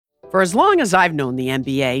For as long as I've known the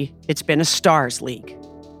NBA, it's been a stars league.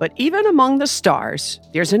 But even among the stars,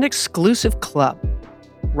 there's an exclusive club.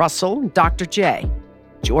 Russell and Dr. J,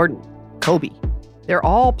 Jordan, Kobe. They're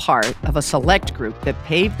all part of a select group that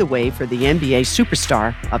paved the way for the NBA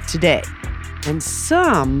superstar of today. And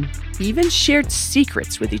some even shared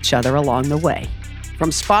secrets with each other along the way.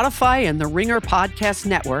 From Spotify and the Ringer Podcast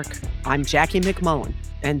Network, I'm Jackie McMullen,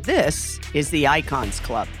 and this is the Icons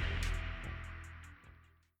Club.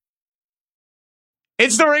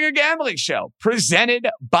 It's the Ringer Gambling Show, presented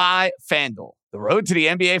by FanDuel. The road to the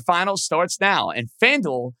NBA Finals starts now, and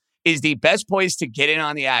FanDuel is the best place to get in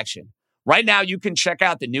on the action. Right now, you can check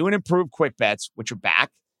out the new and improved Quick Bets, which are back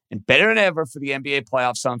and better than ever for the NBA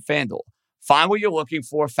playoffs on FanDuel. Find what you're looking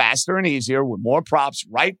for faster and easier with more props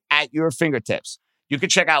right at your fingertips. You can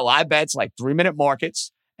check out live bets like 3-minute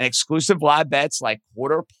markets and exclusive live bets like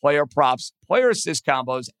quarter player props, player assist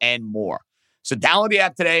combos, and more. So download the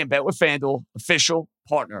app today and bet with FanDuel, official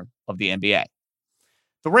partner of the NBA.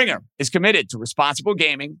 The Ringer is committed to responsible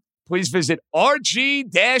gaming. Please visit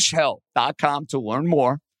rg-help.com to learn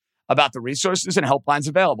more about the resources and helplines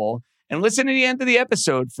available, and listen to the end of the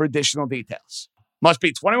episode for additional details. Must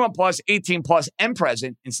be 21 plus, 18 plus, and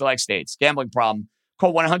present in select states. Gambling problem?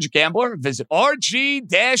 Call 1-800-GAMBLER. Visit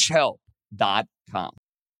rg-help.com.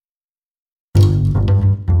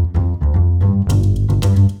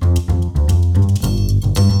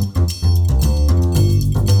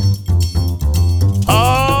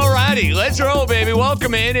 Let's roll, baby.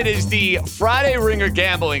 Welcome in. It is the Friday Ringer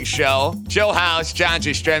Gambling Show. Joe House, John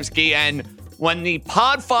Jastrzemski, and when the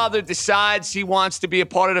Podfather decides he wants to be a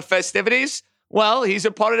part of the festivities, well, he's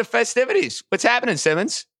a part of the festivities. What's happening,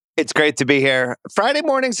 Simmons? It's great to be here. Friday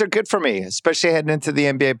mornings are good for me, especially heading into the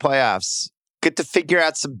NBA playoffs. Good to figure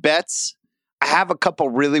out some bets. I have a couple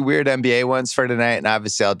really weird NBA ones for tonight, and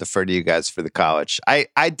obviously I'll defer to you guys for the college. I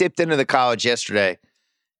dipped into the college yesterday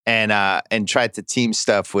and tried to team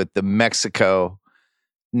stuff with the Mexico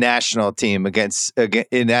national team in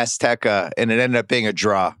Azteca, and it ended up being a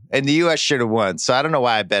draw. And the U.S. should have won. So I don't know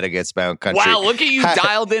why I bet against my own country. Wow, look at you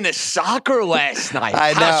dialed into soccer last night.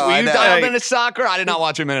 I know. Were you dialed into soccer? I did not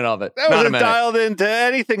watch a minute of it. I wasn't dialed into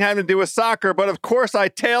anything having to do with soccer, but of course I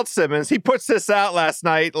tailed Simmons. He puts this out last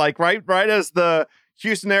night, like right as the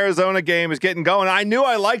Houston-Arizona game is getting going. I knew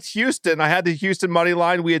I liked Houston. I had the Houston money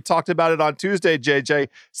line. We had talked about it on Tuesday, JJ.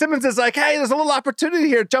 Simmons is like, hey, there's a little opportunity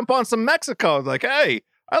here. Jump on some Mexico. I was like, hey,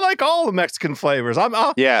 I like all the Mexican flavors.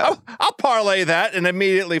 I'll parlay that, and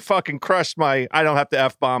immediately fucking crushed my, I don't have to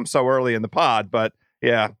F-bomb so early in the pod, but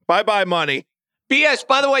yeah, bye-bye money. BS,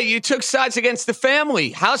 by the way, you took sides against the family.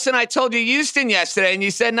 House and I told you Houston yesterday, and you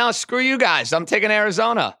said, no, screw you guys. I'm taking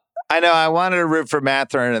Arizona. I know. I wanted to root for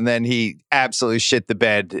Matherin, and then he absolutely shit the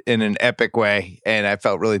bed in an epic way, and I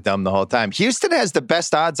felt really dumb the whole time. Houston has the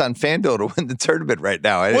best odds on FanDuel to win the tournament right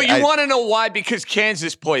now. Well, you want to know why? Because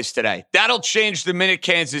Kansas plays today. That'll change the minute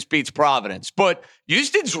Kansas beats Providence. But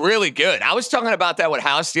Houston's really good. I was talking about that with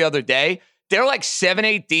House the other day. They're like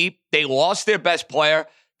 7-8 deep. They lost their best player.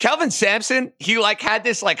 Kelvin Sampson, he had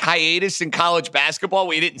this hiatus in college basketball.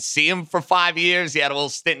 We didn't see him for 5 years. He had a little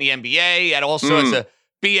stint in the NBA. He had all sorts of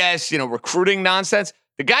BS, recruiting nonsense.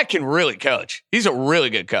 The guy can really coach. He's a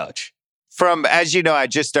really good coach. As you know, I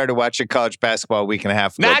just started watching college basketball a week and a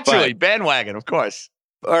half ago. Naturally, bandwagon, of course.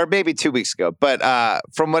 Or maybe 2 weeks ago. But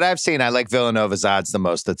from what I've seen, I like Villanova's odds the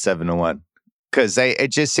most at 7-1. Because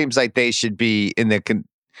it just seems like they should be in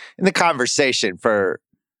the conversation for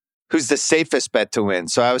who's the safest bet to win.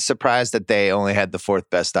 So I was surprised that they only had the fourth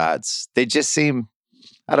best odds. They just seem,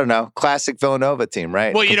 I don't know, classic Villanova team,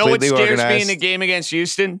 right? Well, you know what Completely scares organized. me in the game against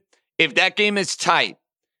Houston? If that game is tight,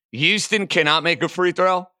 Houston cannot make a free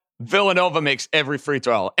throw. Villanova makes every free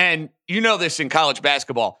throw. And you know this in college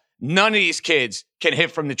basketball. None of these kids can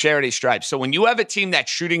hit from the charity stripe. So when you have a team that's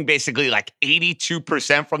shooting basically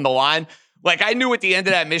 82% from the line, I knew at the end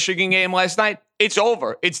of that Michigan game last night, it's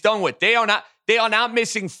over. It's done with. They are not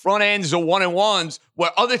missing front ends of 1-and-1s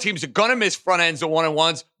where other teams are going to miss front ends of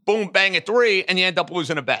 1-and-1s. Boom, bang, a three, and you end up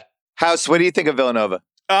losing a bet. House, what do you think of Villanova?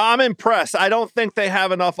 I'm impressed. I don't think they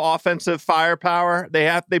have enough offensive firepower.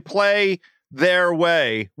 They play their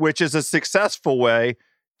way, which is a successful way.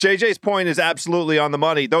 JJ's point is absolutely on the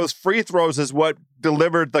money. Those free throws is what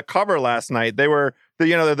delivered the cover last night. They were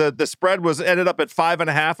the spread ended up at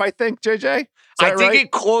 5.5. I think, JJ. I think it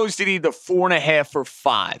closed at either 4.5 or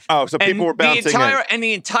 5. Oh, so people were bouncing in. And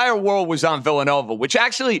the entire world was on Villanova, which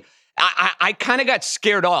actually I kind of got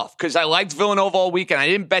scared off because I liked Villanova all week and I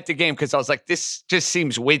didn't bet the game because I was like, this just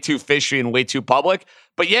seems way too fishy and way too public.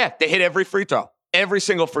 But yeah, they hit every free throw, every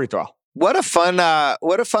single free throw. What a fun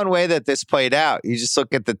way that this played out. You just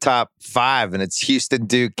look at the top 5 and it's Houston,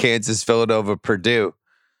 Duke, Kansas, Villanova, Purdue.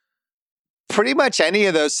 Pretty much any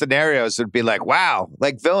of those scenarios would be like, wow,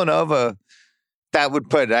 like Villanova, that would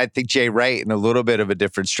put, I think, Jay Wright in a little bit of a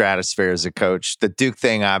different stratosphere as a coach. The Duke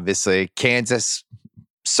thing, obviously, Kansas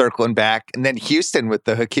circling back, and then Houston with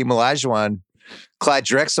the Hakeem Olajuwon, Clyde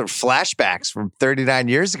Drexler flashbacks from 39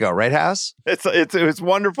 years ago, right, House? It was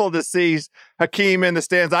wonderful to see Hakeem in the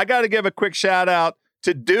stands. I got to give a quick shout out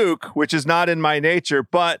to Duke, which is not in my nature,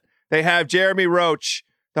 but they have Jeremy Roach,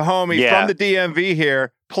 the homie from the DMV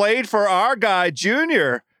here, played for our guy,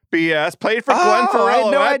 Junior BS, played for Glenn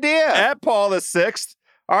Farrello at Paul VI.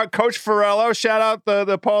 Our Coach Farrello, shout out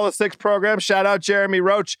the Paul VI program, shout out Jeremy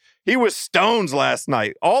Roach. He was stones last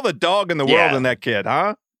night. All the dog in the world in that kid,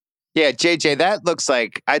 huh? Yeah, JJ, that looks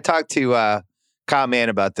like, I talked to Kyle Mann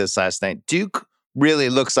about this last night. Duke really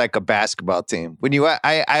looks like a basketball team. When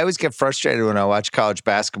I always get frustrated when I watch college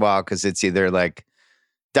basketball because it's either like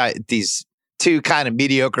these two kind of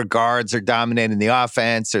mediocre guards are dominating the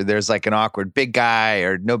offense, or there's like an awkward big guy,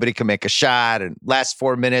 or nobody can make a shot, and last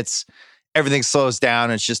 4 minutes, everything slows down.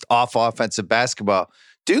 And it's just awful offensive basketball.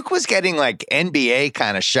 Duke was getting like NBA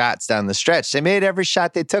kind of shots down the stretch. They made every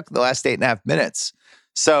shot they took in the last 8.5 minutes.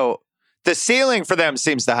 So the ceiling for them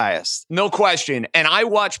seems the highest. No question. And I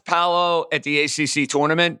watched Paolo at the ACC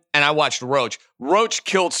tournament, and I watched Roach. Roach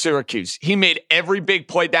killed Syracuse. He made every big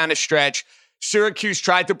play down the stretch. Syracuse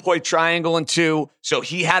tried to play triangle and 2, so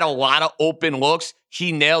he had a lot of open looks.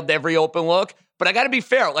 He nailed every open look. But I got to be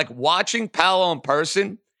fair, like watching Paolo in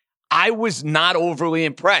person, I was not overly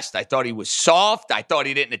impressed. I thought he was soft. I thought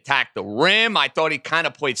he didn't attack the rim. I thought he kind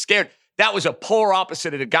of played scared. That was a polar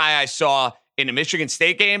opposite of the guy I saw in the Michigan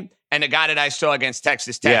State game and the guy that I saw against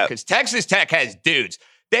Texas Tech. Because Texas Tech has dudes.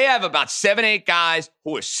 They have about 7, 8 guys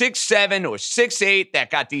who are 6'7", or 6'8",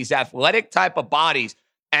 that got these athletic type of bodies.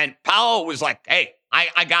 And Paolo was like, hey,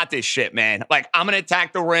 I got this shit, man. Like, I'm going to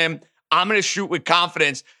attack the rim. I'm going to shoot with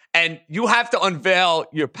confidence. And you have to unveil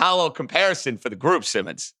your Paolo comparison for the group,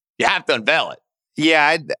 Simmons. You have to unveil it.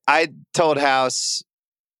 Yeah, I told House,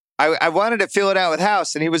 I wanted to feel it out with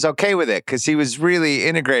House, and he was okay with it because he was really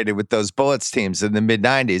integrated with those Bullets teams in the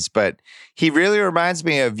mid-'90s. But he really reminds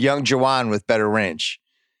me of young Juwan with better range.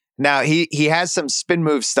 Now, he has some spin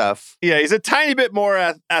move stuff. Yeah, he's a tiny bit more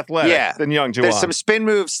athletic than young Juwan. There's some spin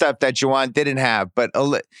move stuff that Juwan didn't have, but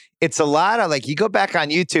it's a lot of, like, you go back on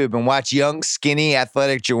YouTube and watch young, skinny,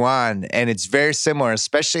 athletic Juwan, and it's very similar,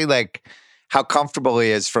 especially, like, how comfortable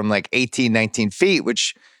he is from, like, 18, 19 feet,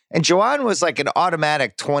 and Juwan was, like, an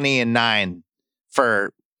automatic 20-9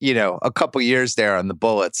 for, a couple years there on the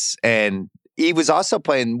Bullets, and he was also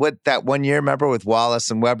playing that 1 year, remember, with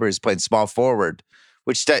Wallace and Weber, he's playing small forward,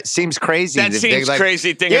 which seems crazy. That seems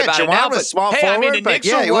crazy thinking about it now. Was small forward, the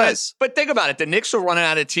Knicks was. But think about it. The Knicks were running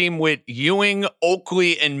out of team with Ewing,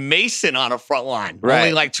 Oakley, and Mason on a front line. Right.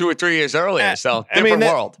 Only like 2 or 3 years earlier. So different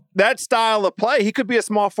world. That style of play, he could be a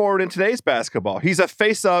small forward in today's basketball. He's a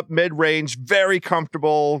face-up, mid-range, very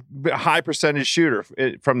comfortable, high percentage shooter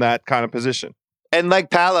from that kind of position. And like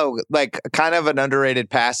Paolo, like kind of an underrated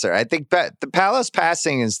passer. I think the Paolo's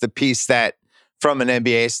passing is the piece that, from an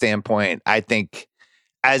NBA standpoint, I think,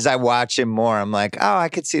 as I watch him more, I'm like, oh, I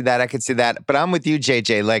could see that. But I'm with you,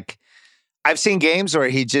 JJ. Like, I've seen games where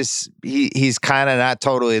he's kind of not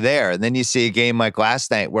totally there. And then you see a game like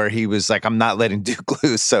last night where he was like, I'm not letting Duke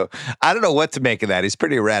lose. So I don't know what to make of that. He's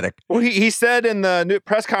pretty erratic. Well, he said in the new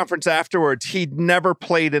press conference afterwards, he'd never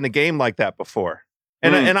played in a game like that before.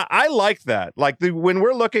 And I like that. Like, when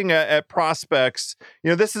we're looking at prospects,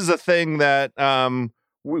 this is a thing that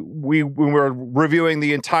we when we're reviewing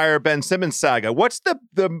the entire Ben Simmons saga. What's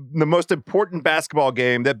the most important basketball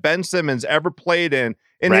game that Ben Simmons ever played in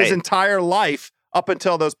his entire life up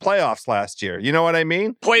until those playoffs last year? You know what I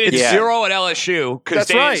mean? Played at 0 at LSU because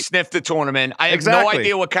they didn't sniff the tournament. I have no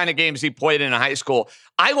idea what kind of games he played in high school.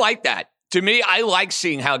 I like that. To me, I like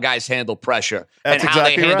seeing how guys handle pressure and how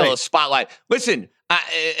they handle a spotlight. Listen,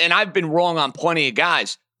 and I've been wrong on plenty of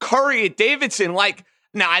guys. Curry at Davidson,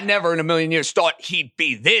 now, I never in a million years thought he'd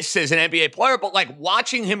be this as an NBA player, but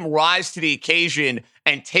watching him rise to the occasion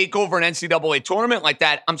and take over an NCAA tournament like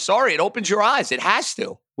that, I'm sorry, it opens your eyes. It has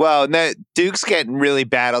to. Well, Duke's getting really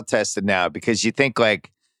battle tested now because you think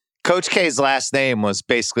Coach K's last name was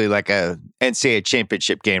basically like a NCAA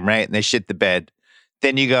championship game, right? And they shit the bed.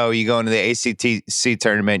 Then you go into the ACTC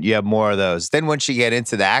tournament, you have more of those. Then once you get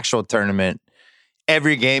into the actual tournament,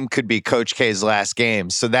 every game could be Coach K's last game.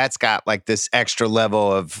 So that's got this extra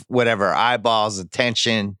level of whatever, eyeballs,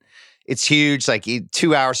 attention. It's huge,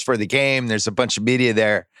 2 hours for the game. There's a bunch of media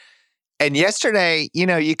there. And yesterday,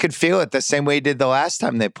 you could feel it the same way you did the last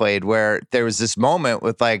time they played, where there was this moment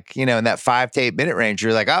with in that 5 to 8 minute range,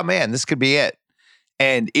 you're like, oh man, this could be it.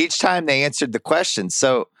 And each time they answered the question.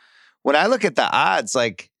 So when I look at the odds,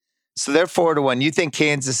 so they're 4-1. You think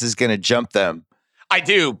Kansas is going to jump them? I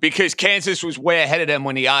do, because Kansas was way ahead of them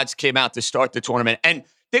when the odds came out to start the tournament. And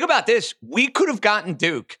think about this. We could have gotten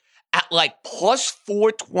Duke at plus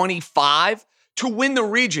 425 to win the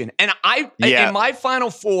region. And in my Final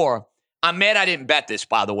Four, I'm mad I didn't bet this,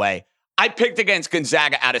 by the way. I picked against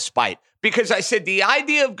Gonzaga out of spite because I said the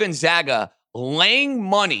idea of Gonzaga laying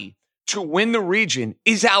money to win the region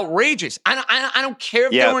is outrageous. I don't care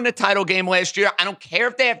if they were in the title game last year. I don't care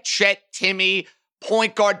if they have Chet, Timmy,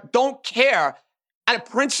 point guard. Don't care. Out of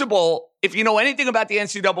principle, if you know anything about the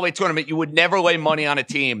NCAA tournament, you would never lay money on a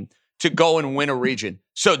team to go and win a region.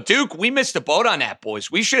 So Duke, we missed the boat on that,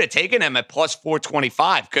 boys. We should have taken them at plus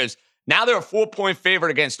 425 because now they're a 4-point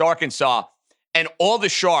favorite against Arkansas. And all the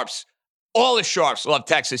sharps love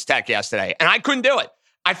Texas Tech yesterday. And I couldn't do it.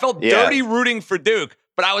 I felt dirty rooting for Duke,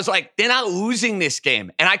 but I was like, they're not losing this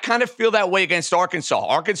game. And I kind of feel that way against Arkansas.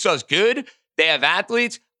 Arkansas is good. They have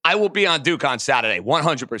athletes. I will be on Duke on Saturday,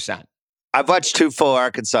 100%. I've watched 2 full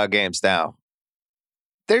Arkansas games now.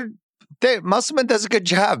 Musselman does a good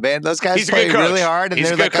job, man. Those guys play really hard, and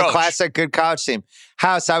they're like a classic good college team.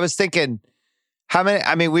 House, I was thinking,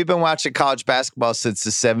 we've been watching college basketball since the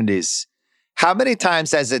 70s. How many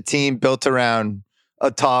times has a team built around a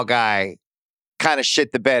tall guy kind of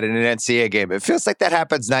shit the bed in an NCAA game? It feels like that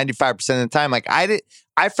happens 95% of the time.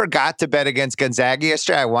 I forgot to bet against Gonzaga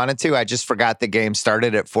yesterday. I wanted to. I just forgot the game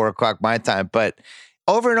started at 4:00 my time. But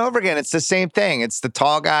over and over again, it's the same thing. It's the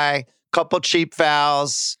tall guy, couple cheap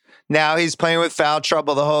fouls. Now he's playing with foul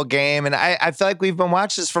trouble the whole game. And I feel like we've been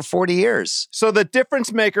watching this for 40 years. So the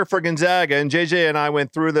difference maker for Gonzaga, and JJ and I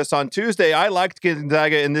went through this on Tuesday, I liked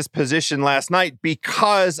Gonzaga in this position last night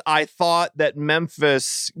because I thought that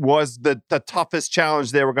Memphis was the toughest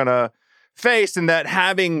challenge they were going to face, and that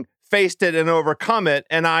having faced it and overcome it,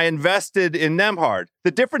 and I invested in Nembhard.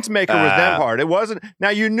 The difference maker was Nembhard. It wasn't.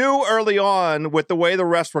 Now, you knew early on with the way the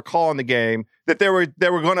refs were calling the game that they were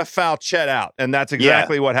going to foul Chet out, and that's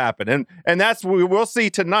exactly what happened. And that's we'll see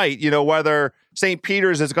tonight. Whether St.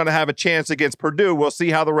 Peter's is going to have a chance against Purdue. We'll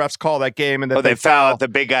see how the refs call that game, and that they foul out the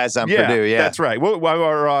big guys on Purdue. Yeah, that's right.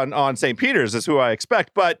 We're on St. Peter's is who I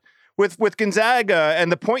expect, but. With Gonzaga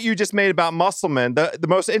and the point you just made about Musselman, the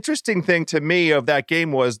most interesting thing to me of that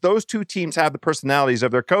game was those two teams have the personalities of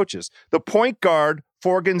their coaches. The point guard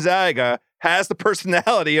for Gonzaga has the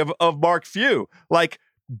personality of Mark Few.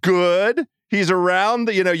 Good. He's around,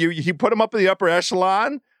 you put him up in the upper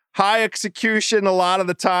echelon, high execution a lot of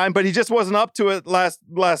the time, but he just wasn't up to it last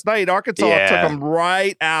night. Arkansas took him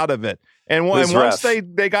right out of it. And once they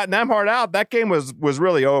got Nembhard out, that game was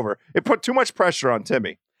really over. It put too much pressure on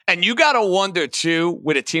Timmy. And you got to wonder, too,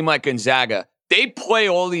 with a team like Gonzaga, they play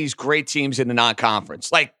all these great teams in the non-conference.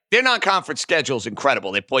 Their non-conference schedule is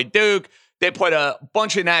incredible. They played Duke. They played a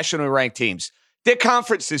bunch of nationally ranked teams. Their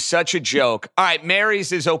conference is such a joke. All right,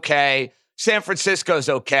 Mary's is okay. San Francisco's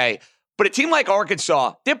okay. But a team like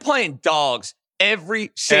Arkansas, they're playing dogs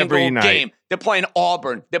every single game. They're playing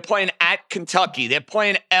Auburn. They're playing at Kentucky. They're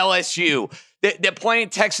playing LSU. They're playing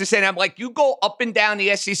Texas A&M. You go up and down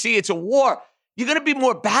the SEC, it's a war. You're going to be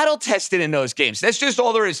more battle-tested in those games. That's just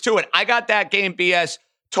all there is to it. I got that game BS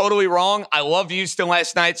totally wrong. I loved Houston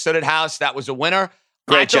last night. So did House. That was a winner.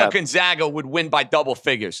 I thought Gonzaga would win by double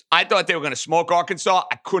figures. I thought they were going to smoke Arkansas.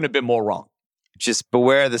 I couldn't have been more wrong. Just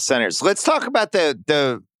beware the centers. Let's talk about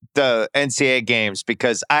the NCAA games,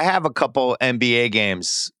 because I have a couple NBA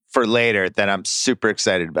games for later that I'm super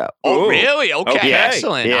excited about. Oh, really? Okay.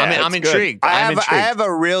 Excellent. Yeah, I'm intrigued. I have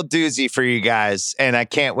a real doozy for you guys, and I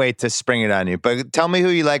can't wait to spring it on you. But tell me who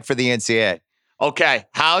you like for the NCAA. Okay.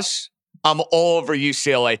 House, I'm all over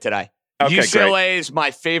UCLA today. Okay, UCLA great. Is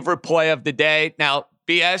my favorite play of the day. Now,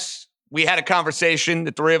 BS, we had a conversation,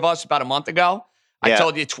 the three of us, about a month ago. I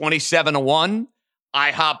told you 27-1.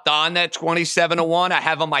 I hopped on that 27-1. I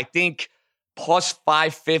have them, I think, plus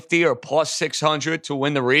 550 or plus 600 to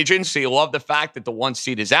win the region. So you love the fact that the 1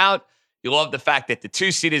 seed is out. You love the fact that the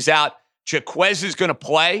 2 seed is out. Jaquez is going to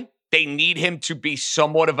play. They need him to be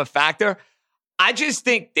somewhat of a factor. I just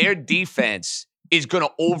think their defense is going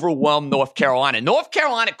to overwhelm North Carolina. North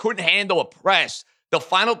Carolina couldn't handle a press the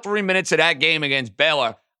final 3 minutes of that game against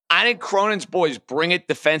Baylor. I think Cronin's boys bring it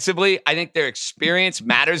defensively. I think their experience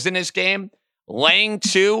matters in this game. Laying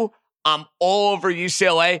 2, I'm all over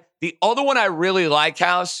UCLA. The other one I really like,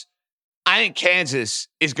 House, I think Kansas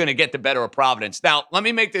is going to get the better of Providence. Now, let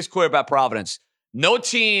me make this clear about Providence. No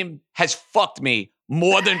team has fucked me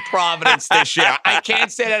more than Providence this year. I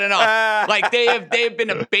can't say that enough. Like they have been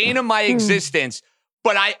a bane of my existence.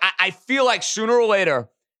 But I feel like sooner or later,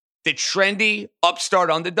 the trendy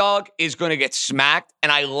upstart underdog is going to get smacked.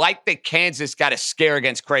 And I like that Kansas got a scare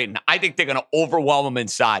against Creighton. I think they're going to overwhelm them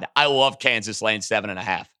inside. I love Kansas laying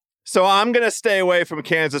 7.5. So I'm going to stay away from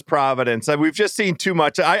Kansas Providence. We've just seen too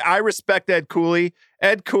much. I respect Ed Cooley.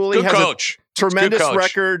 Ed Cooley has a tremendous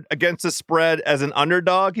record against the spread as an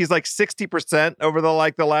underdog. He's like 60% over the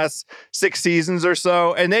last 6 seasons or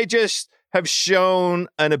so. And they just have shown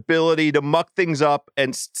an ability to muck things up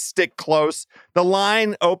and stick close. The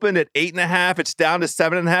line opened at 8.5. It's down to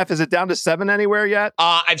 7.5. Is it down to 7 anywhere yet?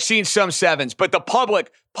 I've seen some 7s, but the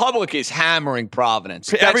public is hammering Providence.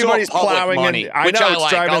 That's everybody's plowing money. in. I which know I it's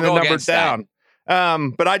like. driving I'll the go number against that.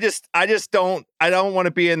 down. But I just don't want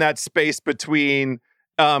to be in that space between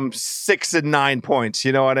 6 and 9 points.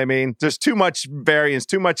 You know what I mean? There's too much variance,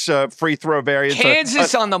 too much free throw variance.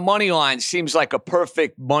 Kansas on the money line seems like a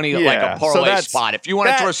perfect money, like a parlay spot. If you want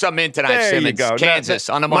to throw something in tonight, Simmons, Kansas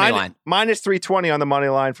on the money line. Minus 320 on the money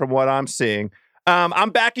line from what I'm seeing.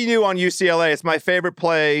 I'm backing you on UCLA. It's my favorite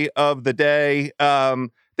play of the day.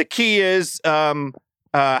 The key is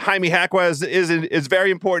Jaime Jaquez is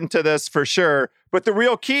very important to this for sure. But the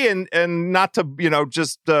real key, and not to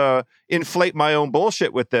just inflate my own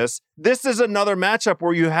bullshit with this is another matchup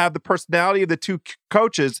where you have the personality of the two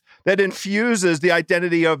coaches that infuses the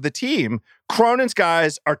identity of the team. Cronin's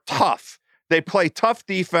guys are tough. They play tough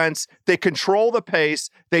defense. They control the pace.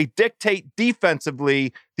 They dictate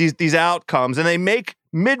defensively these outcomes, and they make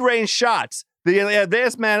mid-range shots. The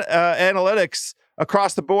advanced analytics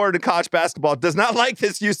across the board in college basketball does not like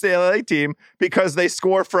this UCLA team because they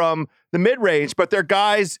score from the mid-range, but their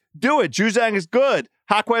guys do it. Juzang is good.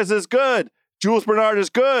 Jaquez is good. Jules Bernard is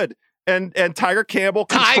good. And Tiger Campbell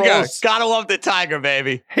controls. Tiger. Gotta love the Tiger,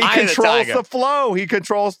 baby. He controls the flow. He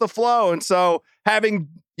controls the flow. And so having,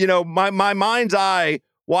 my mind's eye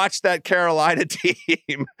watch that Carolina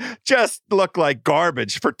team just look like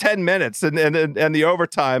garbage for 10 minutes and the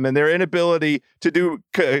overtime and their inability to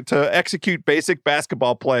execute basic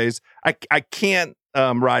basketball plays. I can't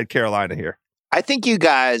ride Carolina here. I think you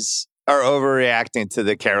guys are overreacting to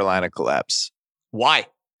the Carolina collapse. Why?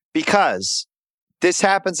 Because this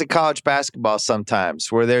happens in college basketball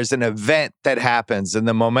sometimes where there's an event that happens and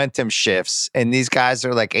the momentum shifts and these guys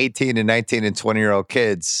are like 18 and 19 and 20-year-old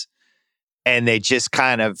kids and they just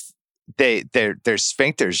kind of their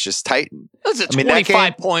sphincters just tighten. That's a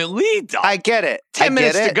 25-point lead, though. I get it. 10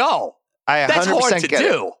 minutes to go. That's hard to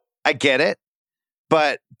do. I get it.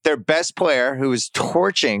 But their best player, who was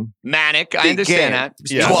torching Manic, I understand that.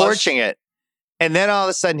 Torching it. And then all of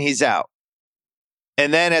a sudden he's out.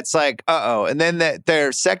 And then it's like, uh-oh. And then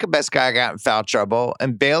their second best guy got in foul trouble.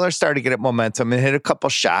 And Baylor started to get momentum and hit a couple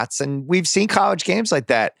shots. And we've seen college games like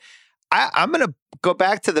that. I'm going to go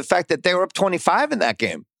back to the fact that they were up 25 in that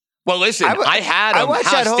game. Well, listen, I had them. I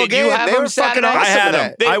watched that whole game. They were fucking awesome. I had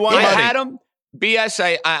them. I had them.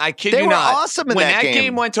 BS, I kid you not. They were awesome in that game. When that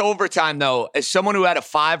game went to overtime, though, as someone who had a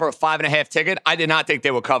 5 or a 5.5 ticket, I did not think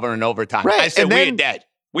they were covering overtime. Right. I said, we're dead.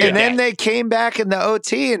 Then they came back in the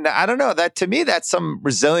OT, and I don't know. That to me, that's some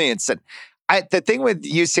resilience. And the thing with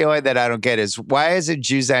UCLA that I don't get is why isn't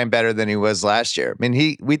Juzang better than he was last year? I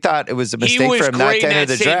mean, we thought it was a mistake for him not to enter the draft. He was great in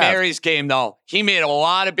that St. Mary's game, though. He made a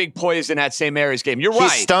lot of big plays in that St. Mary's game. You're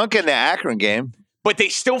right. He stunk in the Akron game. But they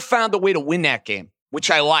still found a way to win that game,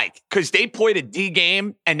 which I like, because they played a D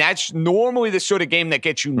game, and that's normally the sort of game that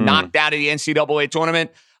gets you knocked out of the NCAA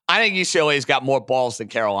tournament. I think UCLA's got more balls than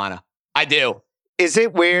Carolina. I do. Is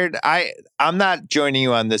it weird? I'm not joining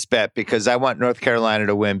you on this bet because I want North Carolina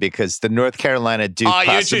to win because the North Carolina Duke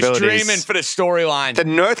possibilities. You're just dreaming for the storyline. The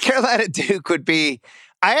North Carolina Duke would be.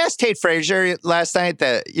 I asked Tate Frazier last night,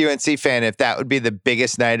 the UNC fan, if that would be the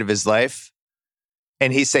biggest night of his life,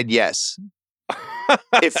 and he said yes.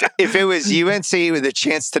 if it was UNC with a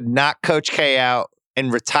chance to knock Coach K out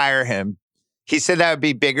and retire him, he said that would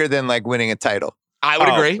be bigger than like winning a title. I would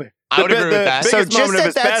agree. I would agree with that. So just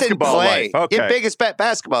that that's in play. Okay. Your biggest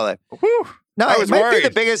basketball life. Whew. No, it might be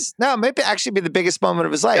the biggest. No, it might actually be the biggest moment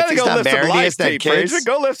of his life. He's not married. He has no kids.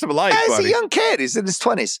 Go live some life, He's buddy. a young kid. He's in his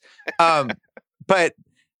 20s. But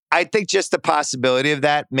I think just the possibility of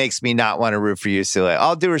that makes me not want to root for UCLA.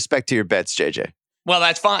 All due respect to your bets, JJ. Well,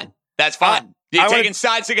 that's fine. That's fine. You're taking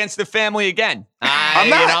sides against the family again. I'm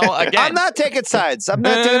not taking sides. I'm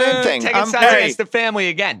not doing anything. Taking sides against the family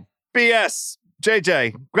again. BS.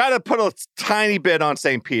 JJ, got to put a tiny bit on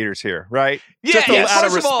St. Peter's here, right? Yeah, just out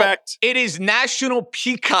of respect. It is National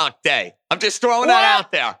Peacock Day. I'm just throwing that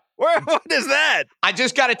out there. What is that? I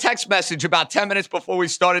just got a text message about 10 minutes before we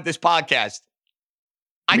started this podcast.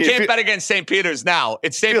 I can't bet against St. Peter's now.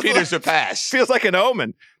 It's St. Peter's or pass. Feels like an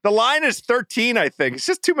omen. The line is 13, I think. It's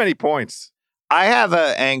just too many points. I have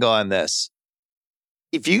an angle on this.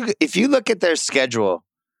 If you look at their schedule,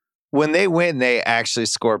 when they win, they actually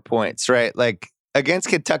score points, right? Like against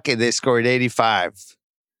Kentucky, they scored 85.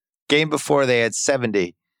 Game before, they had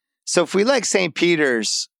 70. So if we like St.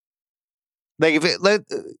 Peter's, like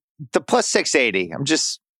the plus 680, I'm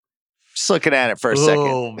just looking at it for a second.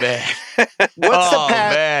 Oh man, what's the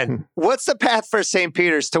path? Man. What's the path for St.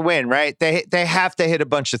 Peter's to win? Right? They have to hit a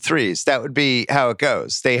bunch of threes. That would be how it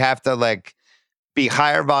goes. They have to like be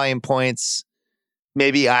higher volume points.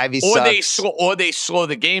 Maybe Ivy sucks. Or they slow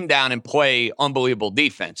the game down and play unbelievable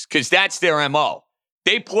defense because that's their MO.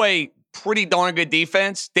 They play pretty darn good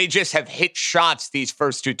defense. They just have hit shots these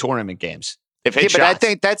first two tournament games. They've hit shots. But I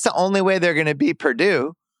think that's the only way they're going to beat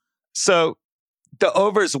Purdue. So the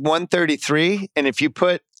over is 133, and if you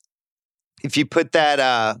put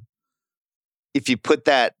that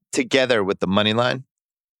together with the money line,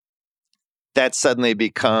 that suddenly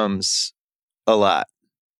becomes a lot.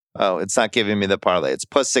 Oh, it's not giving me the parlay. It's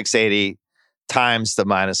plus 680 times the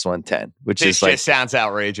minus 110, which this is like... just sounds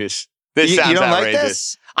outrageous. This sounds you don't outrageous. Like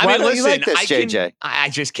this? I Why mean, don't listen, you like this, JJ? I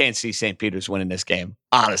just can't see St. Peter's winning this game.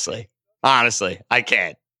 Honestly, I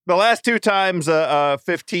can't. The last two times a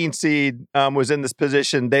 15 seed was in this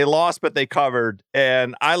position, they lost, but they covered.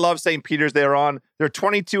 And I love St. Peter's. They're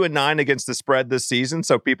 22-9 against the spread this season.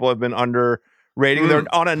 So people have been underrating. They're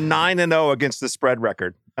on a 9-0 against the spread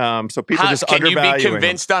record. So people just undervaluing. Can you be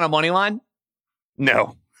convinced on a money line?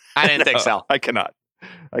 No, I didn't think so. I cannot.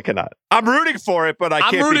 I'm rooting for it, but I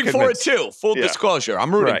can't. I'm rooting be for it too. Full disclosure,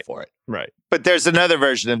 I'm rooting for it. Right. But there's another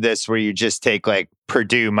version of this where you just take like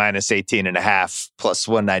Purdue minus 18.5 plus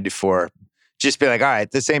 194. Just be like, all right,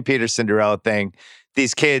 the St. Peter Cinderella thing.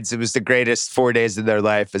 These kids, it was the greatest 4 days of their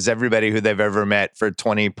life as everybody who they've ever met for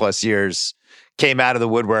 20 plus years came out of the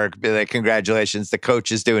woodwork. Be like, congratulations. The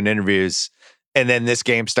coach is doing interviews. And then this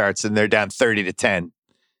game starts and they're down 30-10. And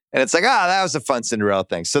it's like, that was a fun Cinderella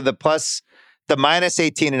thing. So the minus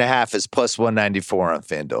 18.5 is plus 194 on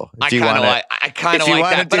FanDuel. I kind of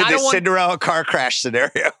like that. But I don't want Cinderella car crash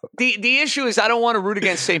scenario. The issue is I don't want to root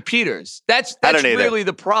against St. Peter's. That's really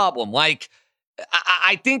the problem. Like,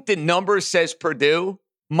 I think the number says Purdue.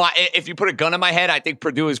 If you put a gun in my head, I think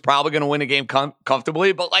Purdue is probably going to win a game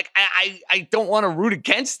comfortably. But like, I don't want to root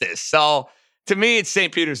against this. So to me, it's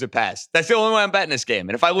St. Peter's or pass. That's the only way I'm betting this game.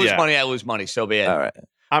 And if I lose money, I lose money. So be it. All right.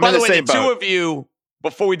 By the way, the two of you,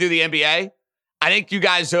 before we do the NBA, I think you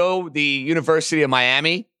guys owe the University of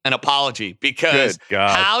Miami an apology because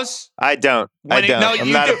House. I don't. I'm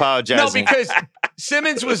not apologizing. No, because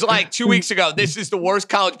Simmons was like 2 weeks ago, this is the worst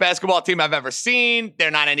college basketball team I've ever seen. They're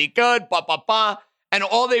not any good, And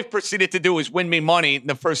all they've proceeded to do is win me money in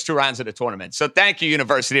the first two rounds of the tournament. So thank you,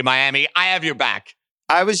 University of Miami. I have your back.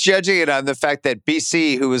 I was judging it on the fact that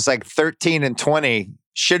BC, who was like 13-20,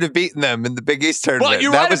 should have beaten them in the Big East tournament. Well,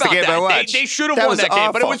 you're that right was about the game that. I watched. They should have won that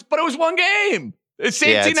game, but it was one game. The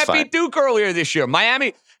same team that beat Duke earlier this year,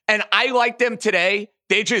 Miami. And I like them today.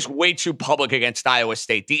 They're just way too public against Iowa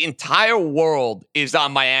State. The entire world is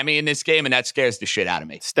on Miami in this game, and that scares the shit out of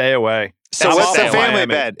me. Stay away. So what's the family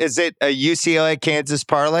bet? Is it a UCLA Kansas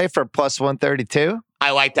parlay for plus 132?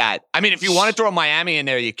 I like that. I mean, if you want to throw Miami in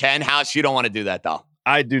there, you can. House, you don't want to do that, though.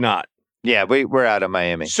 I do not. Yeah, we're out of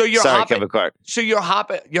Miami. So Kevin Clark. So you're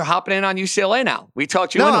hopping in on UCLA now. We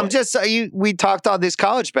talked you. No, I'm just we talked all these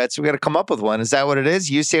college bets. We got to come up with one. Is that what it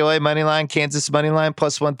is? UCLA money line, Kansas money line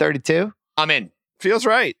plus 132. I'm in. Feels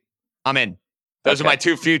right. I'm in. Those are my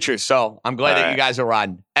two futures. So I'm glad that you guys are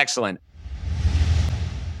riding. Excellent.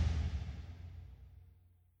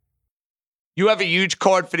 You have a huge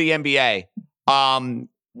card for the NBA.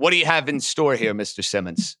 What do you have in store here, Mr.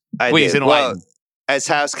 Simmons? Please enlighten. Well, as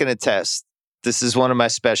House can attest, this is one of my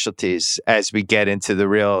specialties as we get into the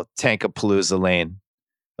real Tankapalooza lane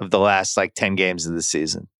of the last 10 games of the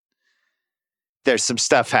season. There's some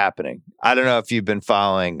stuff happening. I don't know if you've been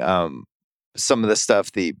following some of the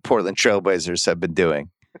stuff the Portland Trailblazers have been doing.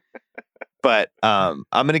 But I'm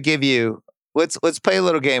going to give you, let's play a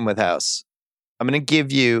little game with House. I'm going to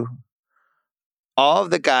give you all of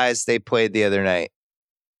the guys they played the other night,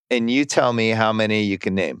 and you tell me how many you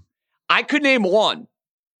can name. I could name one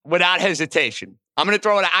without hesitation. I'm going to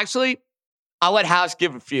throw it. Actually, I'll let House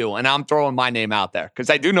give a few, and I'm throwing my name out there because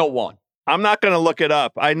I do know one. I'm not going to look it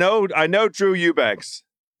up. I know Drew Eubanks.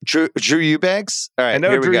 Drew Eubanks? All right, I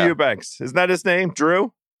know Drew Eubanks. Isn't that his name?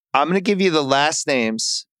 Drew? I'm going to give you the last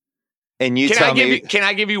names, and you tell me. Can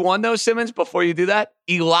I give you one, though, Simmons, before you do that?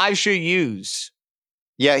 Elijah Hughes.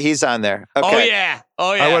 Yeah, he's on there. Okay.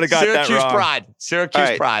 Oh, yeah. I would have got that Syracuse wrong. Pride. Syracuse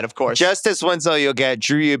right. Pride, of course. Justice Winslow, you'll get.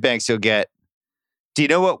 Drew Eubanks, you'll get. Do you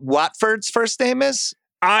know what Watford's first name is?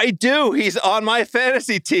 I do. He's on my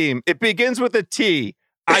fantasy team. It begins with a T.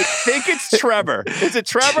 I think it's Trevor. Is it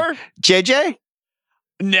Trevor? JJ?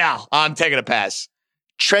 No, I'm taking a pass.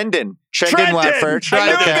 Trendon Watford. I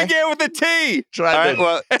knew it began with a T. All right,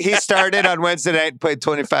 well, he started on Wednesday night and played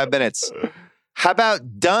 25 minutes. How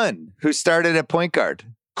about Dunn, who started at point guard?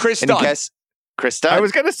 Chris Dunn. Chris Dunn. I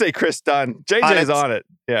was going to say Chris Dunn. JJ's on it.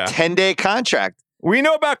 Yeah. 10-day contract. We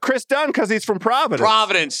know about Chris Dunn because he's from Providence.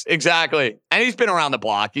 Providence, exactly. And he's been around the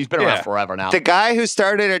block. He's been around forever now. The guy who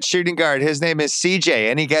started at shooting guard, his name is CJ.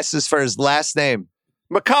 Any guesses for his last name?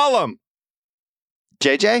 McCollum.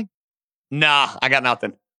 JJ? Nah, I got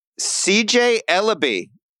nothing. CJ Ellaby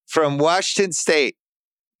from Washington State,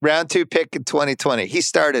 round 2 pick in 2020. He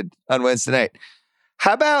started on Wednesday night.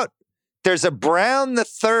 How about there's a Brown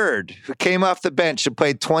III who came off the bench and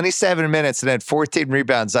played 27 minutes and had 14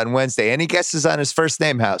 rebounds on Wednesday. Any guesses on his first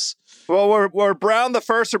name, House? Well, were Brown the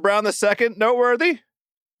first or Brown the second noteworthy?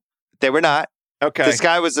 They were not. Okay. This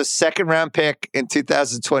guy was a second-round pick in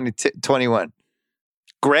 2021.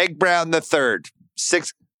 Greg Brown III.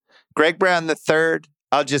 Greg Brown III.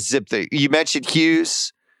 I'll just zip the. You mentioned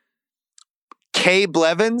Hughes. Kay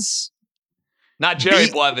Blevins. Not Jerry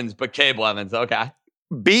Blevins, but Kay Blevins. Okay.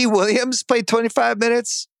 B. Williams played 25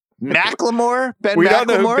 minutes. Macklemore. Ben we Macklemore. don't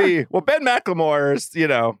know who B. Well, Ben Macklemore is, who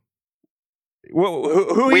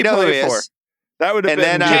he played for. That would have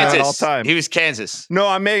been Kansas. all time. He was Kansas. No,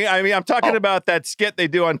 I'm talking about that skit they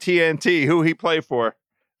do on TNT, who he played for.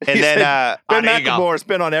 And then Ben Macklemore has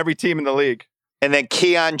been on every team in the league. And then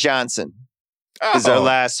Keon Johnson is our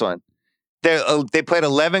last one. They played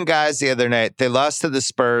 11 guys the other night. They lost to the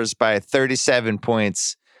Spurs by 37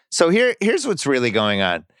 points. So here's what's really going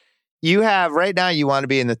on. You have right now. You want to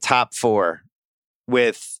be in the top 4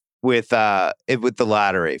 with the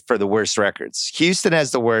lottery for the worst records. Houston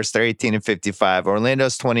has the worst. They're 18-55.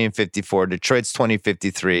 Orlando's 20-54. Detroit's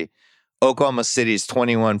 20-53. Oklahoma City's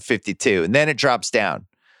 21-52. And then it drops down.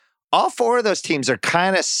 All 4 of those teams are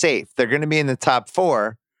kind of safe. They're going to be in the top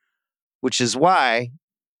 4, which is why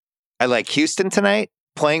I like Houston tonight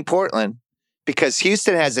playing Portland, because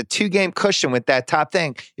Houston has a 2-game cushion with that top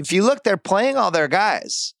thing. If you look, they're playing all their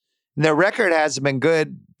guys. And their record hasn't been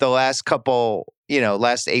good the last couple,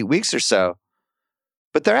 last 8 weeks or so.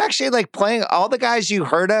 But they're actually like playing all the guys you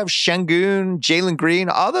heard of, Şengün, Jalen Green,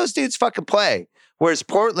 all those dudes fucking play. Whereas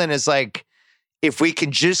Portland is like, if we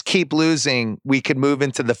can just keep losing, we could move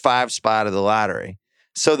into the 5 spot of the lottery.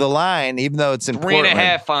 So the line, even though it's in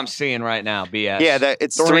 3.5, I'm seeing right now, BS. Yeah,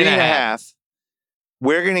 it's 3.5.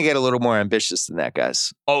 We're going to get a little more ambitious than that,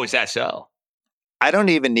 guys. Oh, is that so? I don't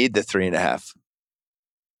even need the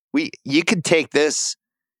 3.5. You could take this,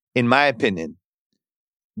 in my opinion,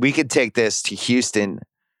 we could take this to Houston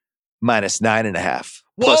minus 9.5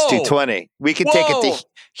 plus 220. We could take it to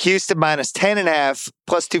Houston minus 10.5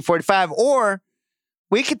 plus 245, or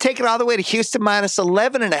we could take it all the way to Houston minus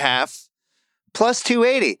 11.5 plus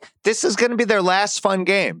 280. This is going to be their last fun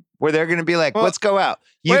game where they're going to be like, let's go out.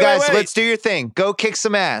 You guys, let's do your thing. Go kick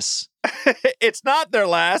some ass. It's not their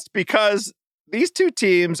last, because these 2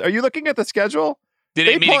 teams, are you looking at the schedule? Did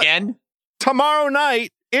they meet again? Tomorrow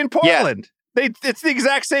night in Portland. Yeah. It's the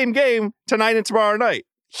exact same game tonight and tomorrow night.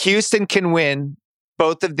 Houston can win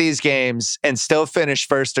both of these games and still finish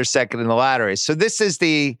first or second in the lottery. So this is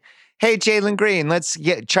the, hey, Jalen Green, let's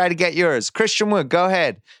try to get yours. Christian Wood, go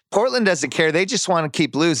ahead. Portland doesn't care. They just want to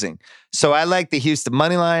keep losing. So I like the Houston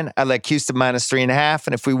money line. I like Houston minus 3.5.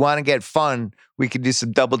 And if we want to get fun, we can do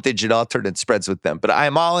some double-digit alternate spreads with them. But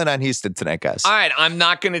I'm all in on Houston tonight, guys. All right, I'm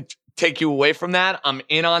not going to take you away from that. I'm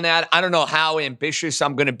in on that. I don't know how ambitious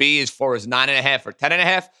I'm going to be as far as 9.5 or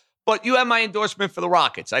 10.5, but you have my endorsement for the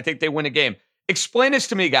Rockets. I think they win a game. Explain this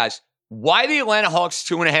to me, guys. Why the Atlanta Hawks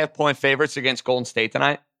 2.5-point favorites against Golden State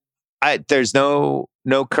tonight? There's no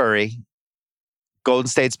Curry. Golden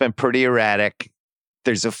State's been pretty erratic.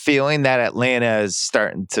 There's a feeling that Atlanta is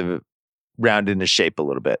starting to round into shape a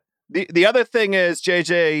little bit. The other thing is,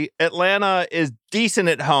 JJ, Atlanta is decent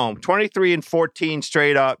at home. 23-14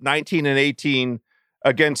 straight up, 19-18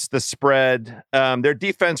 against the spread. Their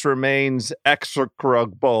defense remains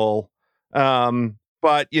execrable.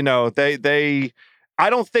 But, they I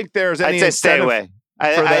don't think there's any I'd say stay away.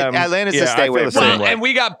 Atlanta's a stay away. And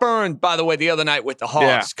we got burned, by the way, the other night with the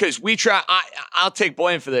Hawks, because we try. I'll take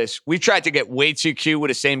blame for this. We tried to get way too cute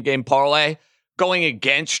with a same game parlay. Going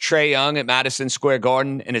against Trae Young at Madison Square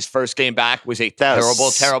Garden in his first game back was a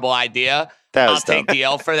terrible idea. I'll take the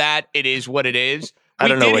L for that. It is what it is. I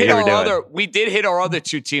don't know what you were doing. We did hit our other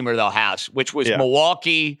two-teamer, though, House, which was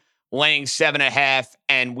Milwaukee laying 7.5,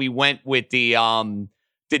 and we went with the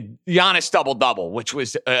Giannis double-double, which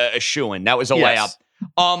was a shoo-in. That was a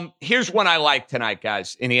layup. Here's one I like tonight,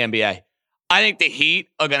 guys, in the NBA. I think the Heat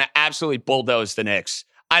are going to absolutely bulldoze the Knicks.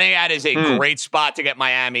 I think that is a great spot to get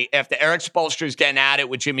Miami. After Eric Spoelstra's getting at it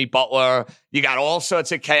with Jimmy Butler, you got all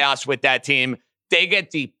sorts of chaos with that team. They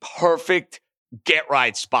get the perfect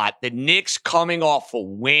get-right spot. The Knicks coming off a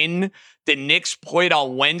win. The Knicks played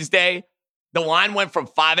on Wednesday. The line went from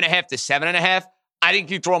 5.5 to 7.5. I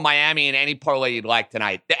think you throw Miami in any parlay you'd like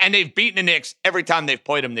tonight. And they've beaten the Knicks every time they've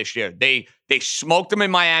played them this year. They smoked them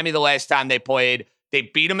in Miami the last time they played. They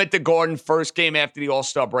beat them at the Garden first game after the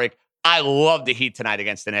All-Star break. I love the Heat tonight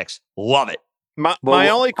against the Knicks. Love it. My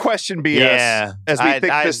only question, BS, as we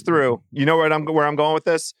think this through, you know where I'm going with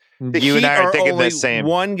this? The you Heat and I are thinking only the same.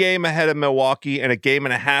 1 game ahead of Milwaukee and a game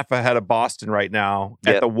and a half ahead of Boston right now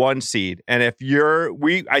at the 1 seed. And if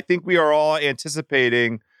I think we are all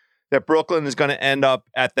anticipating that Brooklyn is going to end up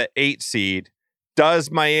at the 8 seed. Does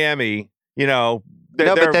Miami, but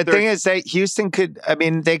the thing is that Houston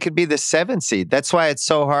they could be the 7 seed. That's why it's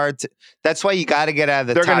so hard. That's why you got to get out of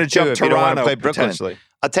the top 2 They're going to jump if you don't want to Toronto, play Brooklyn. potentially.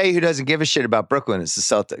 I'll tell you who doesn't give a shit about Brooklyn is the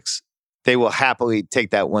Celtics. They will happily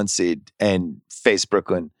take that 1 seed and face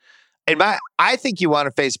Brooklyn. And I think you want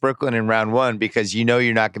to face Brooklyn in round 1 because you know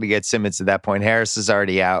you're not going to get Simmons at that point. Harris is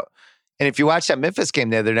already out. And if you watch that Memphis game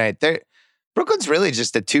the other night, Brooklyn's really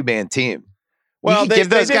just a 2-man team. Well, give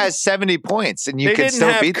those guys 70 points and you can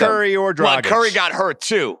still beat them. Curry or Dragic. Well, Curry got hurt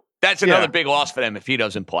too. That's another big loss for them if he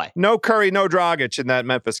doesn't play. No Curry, no Dragic in that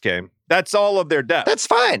Memphis game. That's all of their depth. That's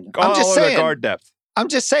fine. I'm just saying. Their guard depth. I'm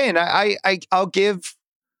just saying. I'll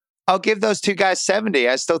give those 2 guys 70.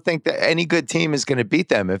 I still think that any good team is going to beat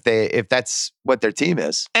them if that's what their team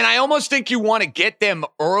is. And I almost think you want to get them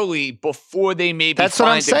early before they maybe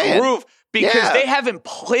find a groove because they haven't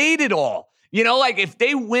played it all. If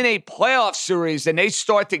they win a playoff series and they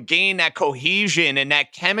start to gain that cohesion and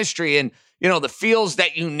that chemistry and, the feels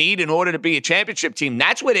that you need in order to be a championship team,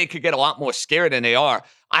 that's where they could get a lot more scared than they are.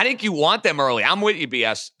 I think you want them early. I'm with you,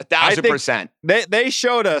 BS, 1,000%. They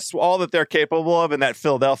showed us all that they're capable of in that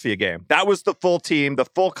Philadelphia game. That was the full team, the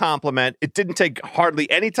full complement. It didn't take hardly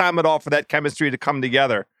any time at all for that chemistry to come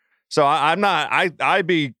together. So I'd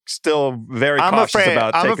be still very cautious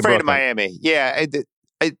about taking I'm afraid of Brooklyn. Miami. Yeah,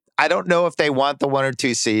 I don't know if they want the 1 or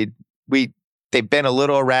 2 seed. They've been a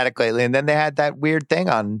little erratic lately, and then they had that weird thing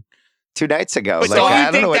on 2 nights ago. But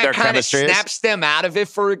I don't know what their chemistry is. Snaps them out of it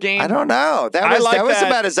for a game? I don't know. That was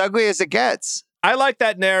about as ugly as it gets. I like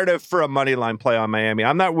that narrative for a money line play on Miami.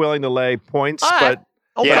 I'm not willing to lay points, but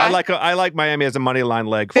I like Miami as a money line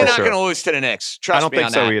leg. They're not going to lose to the Knicks. Trust me. I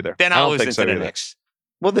don't think so either. They're not losing to the Knicks.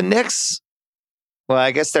 Well, the Knicks. Well,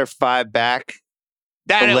 I guess they're 5 back.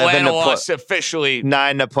 That Atlanta loss officially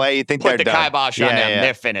 9 to play. You think put they're the done? kibosh on them? Yeah.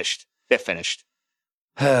 They're finished.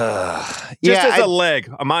 Just as a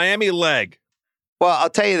leg, a Miami leg. Well, I'll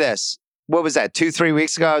tell you this. What was that? 2-3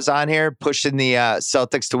 weeks ago, I was on here pushing the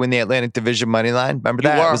Celtics to win the Atlantic Division money line. Remember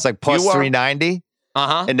that? It was like plus 390.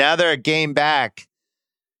 And now they're a game back.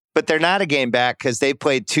 But they're not a game back because they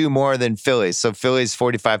played 2 more than Philly. So Philly's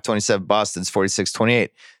 45-27, Boston's 46-28.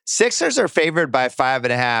 Sixers are favored by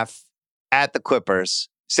 5.5 at the Clippers.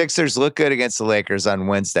 Sixers look good against the Lakers on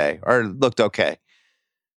Wednesday, or looked okay.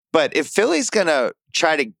 But if Philly's going to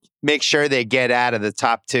try to make sure they get out of the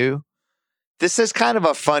top 2, this is kind of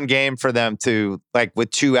a fun game for them to,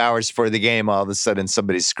 with 2 hours for the game, all of a sudden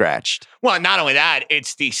somebody's scratched. Well, not only that,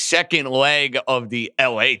 it's the second leg of the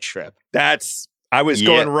LA trip. I was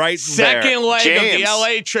going right there. Second leg of the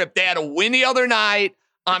LA trip. They had a win the other night.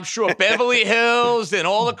 I'm sure Beverly Hills and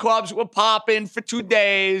all the clubs were popping for 2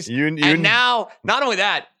 days. And now, not only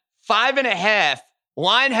that, 5.5.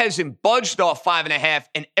 Line hasn't budged off 5.5,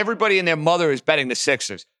 and everybody and their mother is betting the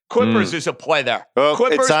Sixers. Clippers is a play there. Well,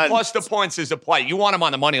 Clippers plus the points is a play. You want them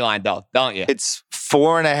on the money line, though, don't you? It's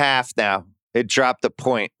 4.5 now. It dropped a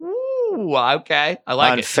point. Ooh, okay. I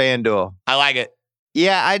like it. On FanDuel. I like it.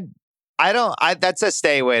 Yeah, that's a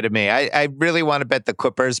stay away to me. I really want to bet the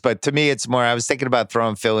Clippers, but to me, it's more, I was thinking about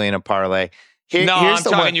throwing Philly in a parlay. I'm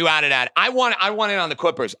talking you out of that. I want it on the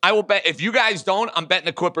Clippers. I will bet. If you guys don't, I'm betting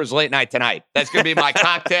the Clippers late night tonight. That's going to be my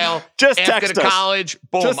cocktail after the college.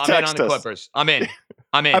 Boom, I'm in on the Clippers. I'm in.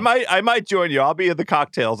 I might join you. I'll be at the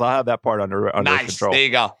cocktails. I'll have that part under control. There you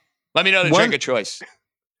go. Let me know the drink of choice.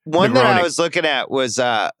 One that I was looking at was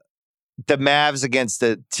the Mavs against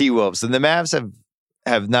the T-Wolves, and the Mavs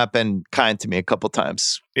have not been kind to me a couple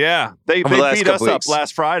times. Yeah, they beat us up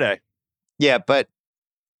last Friday. Yeah, but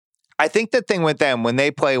I think the thing with them, when they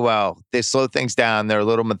play well, they slow things down. They're a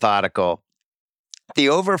little methodical. The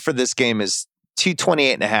over for this game is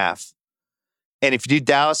 228.5. And if you do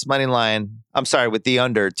Dallas money line, with the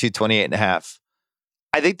under 228.5,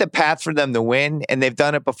 I think the path for them to win, and they've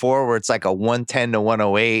done it before where it's like a 110 to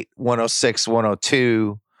 108, 106,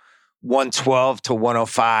 102, 112 to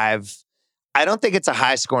 105. I don't think it's a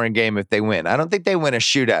high scoring game if they win. I don't think they win a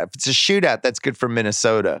shootout. If it's a shootout, that's good for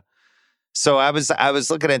Minnesota. So I was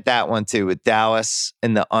looking at that one too with Dallas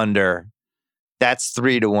and the under. That's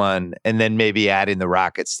 3-1, and then maybe adding the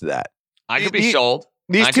Rockets to that. I could be sold.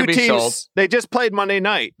 These two teams, they just played Monday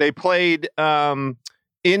night. They played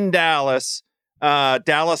in Dallas.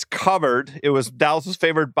 Dallas covered. Dallas was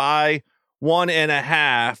favored by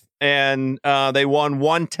 1.5, and they won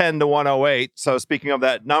 110 to 108. So speaking of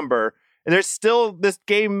that number, and there's still this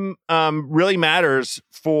game really matters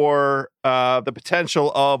for the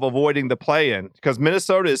potential of avoiding the play-in because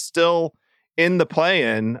Minnesota is still in the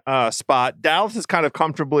play-in spot. Dallas is kind of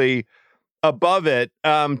comfortably above it.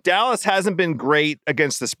 Dallas hasn't been great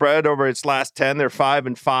against the spread over its last 10. They're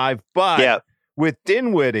 5-5, but with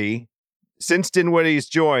Dinwiddie, since Dinwiddie's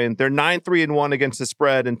joined, they're 9-3-1 against the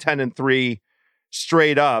spread and 10-3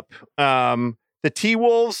 straight up. The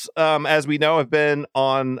T-Wolves, as we know, have been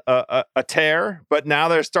on a tear, but now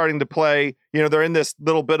they're starting to play. They're in this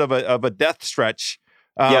little bit of a death stretch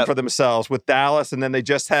for themselves with Dallas, and then they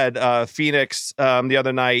just had Phoenix the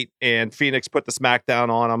other night, and Phoenix put the smackdown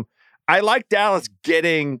on them. I like Dallas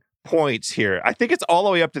getting points here. I think it's all the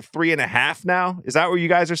way up to 3.5 now. Is that what you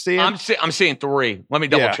guys are seeing? I'm seeing 3. Let me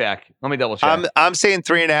double check. I'm seeing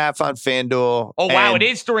 3.5 on FanDuel. Oh wow, it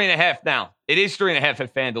is 3.5 now. It is 3.5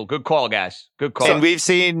 at FanDuel. Good call, guys. Good call. And we've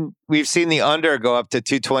seen the under go up to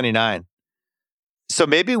 229. So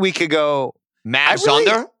maybe we could go Mavs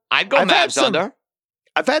under. I'd go Mavs under.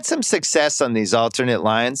 I've had some success on these alternate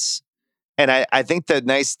lines, and I think the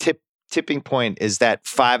nice tipping point is that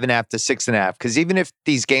 5.5 to 6.5. Because even if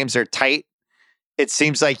these games are tight, it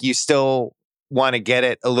seems like you still want to get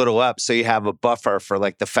it a little up so you have a buffer for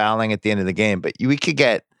like the fouling at the end of the game. But we could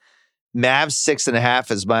get Mavs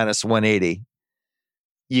 6.5 is minus 180.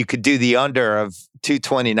 You could do the under of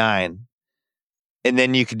 229, and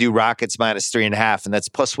then you could do Rockets minus 3.5, and that's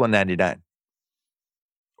plus 199.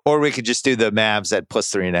 Or we could just do the Mavs at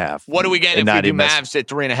plus 3.5. What do we get if we do Mavs at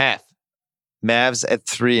 3.5? Mavs at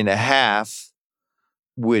 3.5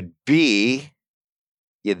 would be,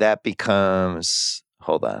 that becomes,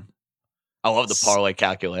 hold on. I love the parlay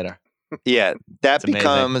calculator. Yeah, that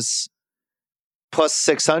becomes plus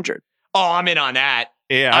 600. Oh, I'm in on that.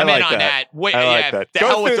 Yeah, I'm in on that. Wait, I like that. The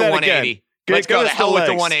hell with the 180. Let's go to hell with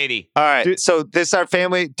the 180. All right. So this is our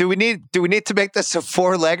family. Do we need to make this a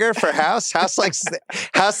 4-legger for House? House likes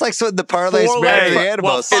when the parlays marry the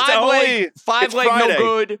animals. Well, 5-leg no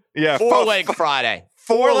good. Yeah, 4-leg Friday.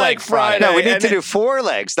 4-leg Friday. No, we need to do 4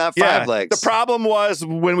 legs, not 5 legs. The problem was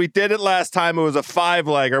when we did it last time, it was a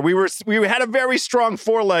 5-legger. We had a very strong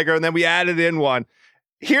 4-legger, and then we added in one.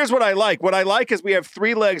 Here's what I like. What I like is we have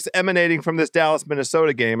 3 legs emanating from this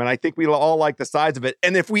Dallas-Minnesota game, and I think we all like the size of it.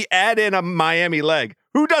 And if we add in a Miami leg,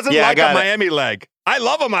 who doesn't like a Miami leg? I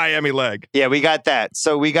love a Miami leg. Yeah, we got that.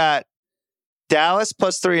 So we got Dallas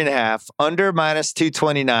plus 3.5, under minus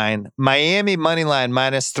 229, Miami money line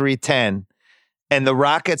minus 310, and the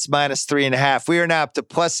Rockets minus 3.5. We are now up to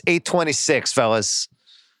plus 826, fellas.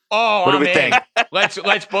 Oh, what do we think? Let's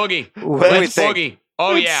boogie. Let's boogie.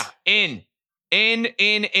 Oh yeah, in.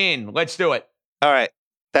 Let's do it. All right.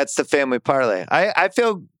 That's the family parlay. I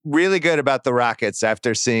feel really good about the Rockets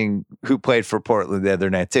after seeing who played for Portland the other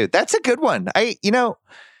night too. That's a good one.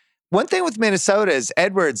 One thing with Minnesota is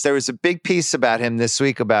Edwards. There was a big piece about him this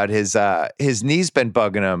week about his knee's been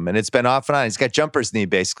bugging him, and it's been off and on. He's got jumper's knee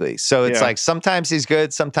basically. So it's like sometimes he's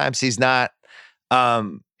good, sometimes he's not.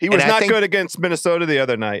 He was not good against Minnesota the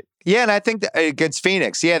other night. Yeah, and I think against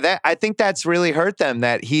Phoenix. Yeah, I think that's really hurt them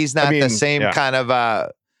that he's not the same kind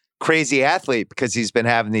of crazy athlete because he's been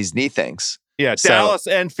having these knee things. Yeah, Dallas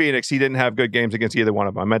and Phoenix, he didn't have good games against either one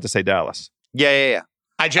of them. I meant to say Dallas. Yeah.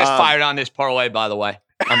 I just fired on this parlay, by the way.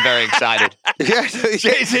 I'm very excited.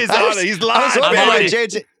 JJ's on it. He's live.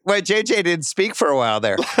 JJ didn't speak for a while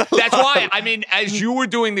there. That's why. I mean, as you were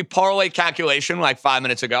doing the parlay calculation like 5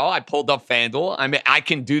 minutes ago, I pulled up FanDuel. I mean, I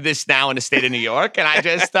can do this now in the state of New York, and I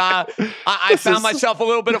just I found myself a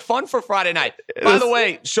little bit of fun for Friday night. By the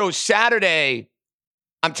way, so Saturday,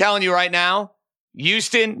 I'm telling you right now,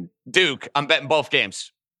 Houston, Duke. I'm betting both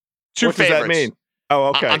games. Two favorites. What does that mean? Oh,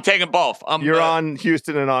 okay. I'm taking both. You're on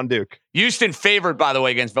Houston and on Duke. Houston favored, by the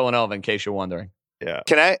way, against Villanova, in case you're wondering. Yeah.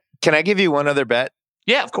 Can I give you one other bet?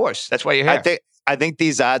 Yeah, of course. That's why you're here. I think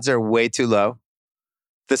these odds are way too low.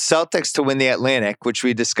 The Celtics to win the Atlantic, which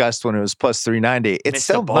we discussed when it was plus 390. It's Missed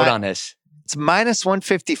still the boat on this. It's minus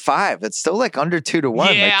 155. It's still like under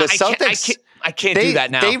 2-1. Yeah, like the Celtics, I can't do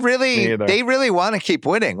that now. They really want to keep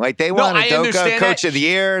winning. Like they want Udoka Coach of the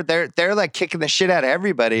Year. They're like kicking the shit out of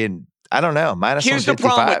everybody. And I don't know. Minus 155. Here's the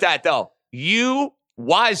problem with that, though. You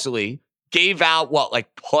wisely gave out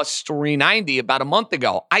like plus 390 about a month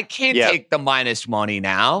ago. I can't take the minus money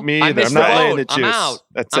now. Me either. I'm not laying the juice. I'm out.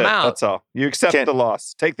 That's it. That's all. You accept the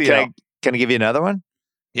loss. Take the L. Can I give you another one?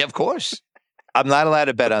 Yeah, of course. I'm not allowed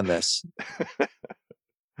to bet on this.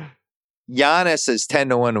 Giannis is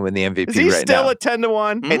 10-1 to win the MVP right now. Is he still at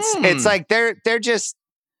 10-1? It's like they're just.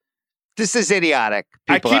 This is idiotic.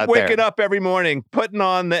 I keep waking up every morning, putting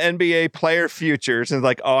on the NBA player futures, and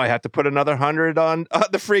like, I have to put another 100 on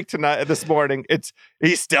the Freak this morning.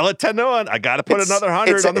 He's still at 10-1. I got to put another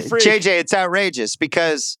 100 on the Freak. JJ, it's outrageous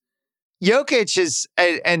because Jokic is,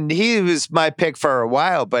 and he was my pick for a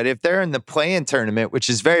while, but if they're in the play-in tournament, which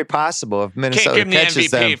is very possible if Minnesota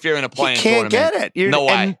catches them, if you're in a play-in tournament. You can't get it. No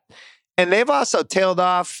way. And they've also tailed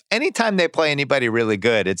off. Anytime they play anybody really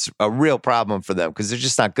good, it's a real problem for them because they're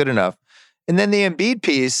just not good enough. And then the Embiid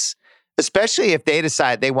piece, especially if they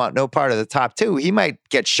decide they want no part of the top two, he might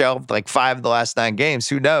get shelved like 5 of the last 9 games.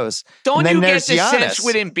 Who knows? Don't you get the sense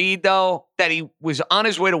with Embiid, though, that he was on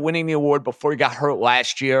his way to winning the award before he got hurt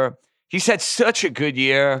last year? He's had such a good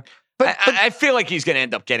year. But I feel like he's going to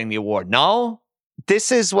end up getting the award. No?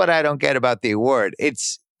 This is what I don't get about the award.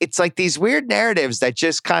 It's like these weird narratives that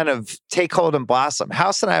just kind of take hold and blossom.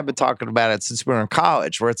 House and I have been talking about it since we were in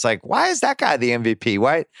college, where it's like, why is that guy the MVP?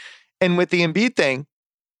 Why? And with the Embiid thing,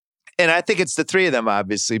 and I think it's the 3 of them,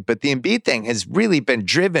 obviously, but the Embiid thing has really been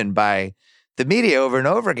driven by the media over and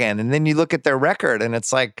over again. And then you look at their record, and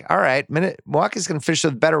it's like, all right, Milwaukee's going to finish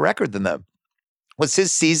with a better record than them. Was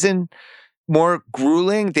his season more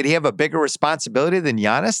grueling? Did he have a bigger responsibility than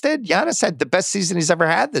Giannis did? Giannis had the best season he's ever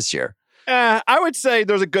had this year. I would say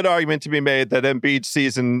there's a good argument to be made that Embiid's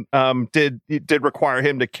season did require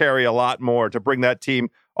him to carry a lot more to bring that team.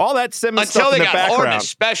 All that Simmons stuff in the background. Until they got Harden,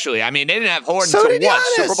 especially. I mean, they didn't have Harden until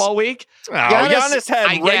what? Super Bowl week? Giannis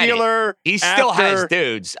had regular. He still has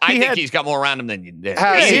dudes. I think he's got more around him than you did.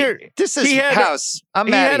 House. I'm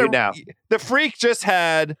mad at you now. The Freak just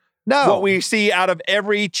had what we see out of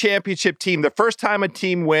every championship team. The first time a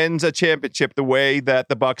team wins a championship the way that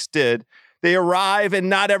the Bucks did, they arrive and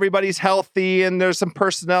not everybody's healthy and there's some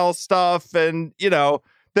personnel stuff. And,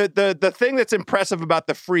 the thing that's impressive about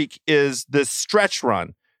the Freak is the stretch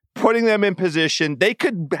run, putting them in position. They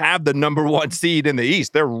could have the number 1 seed in the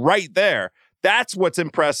East. They're right there. That's what's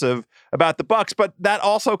impressive about the Bucks. But that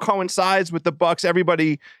also coincides with the Bucks,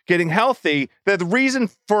 everybody getting healthy. The reason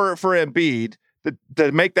for Embiid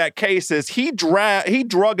to make that case is he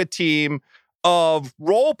drug a team of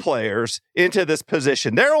role players into this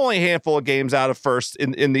position. They're only a handful of games out of first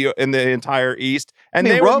in the entire East, and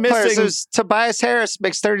they were missing. Tobias Harris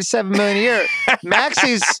makes $37 million a year.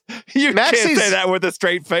 Maxi's can't say that with a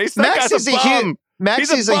straight face. Maxi's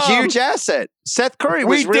a huge asset. Seth Curry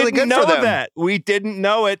was really good for them. We didn't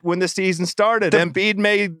know it when the season started. Embiid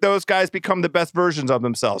made those guys become the best versions of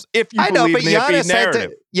themselves. If you believe in the Embiid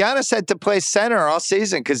narrative. Giannis had to play center all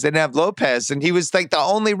season because they didn't have Lopez, and he was like the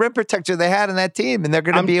only rim protector they had in that team, and they're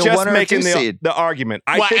going to be a 1 or 2 seed. The argument.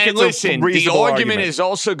 I think it's a reasonable argument. argument Is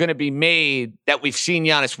also going to be made that we've seen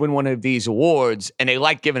Giannis win one of these awards, and they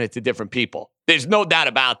like giving it to different people. There's no doubt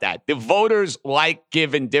about that. The voters like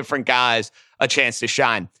giving different guys a chance to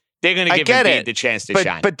shine. They're going to give Embiid the chance to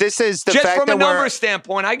shine. But this is the just fact from that a numbers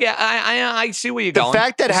standpoint. I see where you're going. The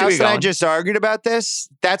fact that House and I just argued about this,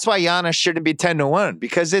 that's why Giannis shouldn't be 10-1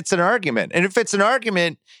 because it's an argument. And if it's an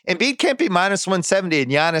argument, Embiid can't be minus 170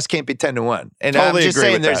 and Giannis can't be 10-1. And totally I'm just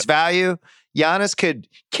saying there's that. value. Giannis could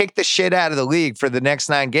kick the shit out of the league for the next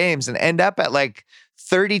 9 games and end up at like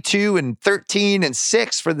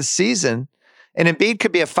 32-13-6 for the season. And Embiid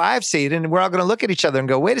could be a 5 seed, and we're all going to look at each other and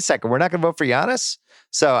go, wait a second, we're not going to vote for Giannis?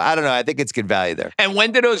 So, I don't know. I think it's good value there. And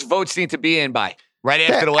when do those votes need to be in by? Right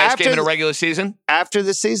after the last game of the regular season? After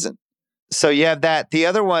the season. So, you have that. The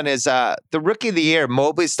other one is the Rookie of the Year.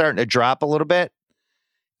 Mobley's starting to drop a little bit.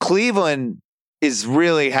 Cleveland is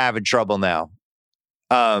really having trouble now.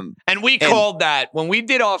 And we called that when we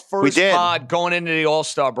did our first pod going into the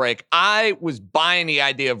All-Star break. I was buying the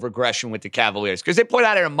idea of regression with the Cavaliers because they put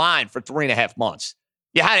out of their mind for 3.5 months.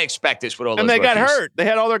 You had to expect this with all those rookies. got hurt. They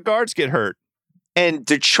had all their guards get hurt. And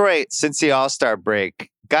Detroit, since the All-Star break,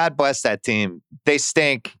 God bless that team. They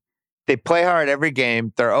stink. They play hard every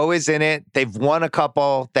game. They're always in it. They've won a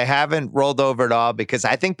couple. They haven't rolled over at all because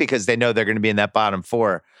they know they're going to be in that bottom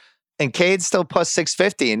 4. And Cade's still plus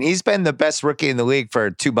 650, and he's been the best rookie in the league for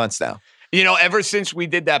 2 months now. Ever since we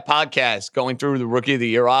did that podcast going through the Rookie of the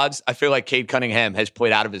Year odds, I feel like Cade Cunningham has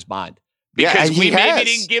played out of his mind. because we maybe has.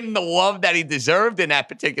 didn't give him the love that he deserved in that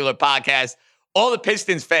particular podcast. All the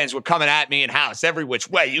Pistons fans were coming at me in house every which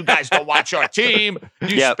way. You guys don't watch our team.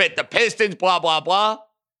 You spit the Pistons, blah, blah, blah.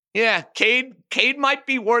 Yeah, Cade might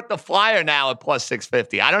be worth the flyer now at plus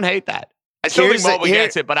 650. I don't hate that. I still think Mobley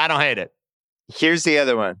gets it, but I don't hate it. Here's the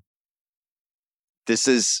other one.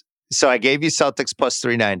 So I gave you Celtics plus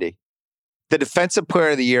 390. The defensive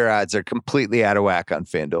player of the year odds are completely out of whack on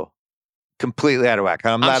FanDuel. Completely out of whack.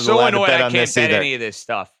 I'm not so allowed annoyed to bet I on can't this bet either. any of this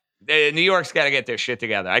stuff. New York's got to get their shit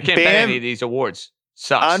together. I can't bet any of these awards.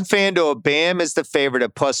 Sucks. On FanDuel, Bam is the favorite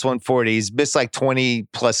at plus 140. He's missed like 20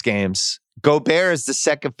 plus games. Gobert is the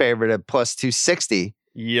second favorite at plus 260.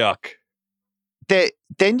 Yuck.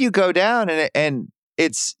 Then you go down and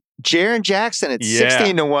it's Jaren Jackson at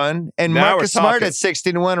 16-1 and Now Marcus we're Smart talking. at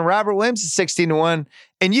 16-1 and Robert Williams at 16-1.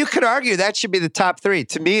 And you could argue that should be the top three.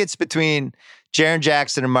 To me, it's between Jaren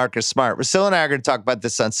Jackson and Marcus Smart. Russell and I are going to talk about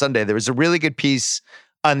this on Sunday. There was a really good piece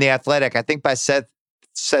on The Athletic, I think by Seth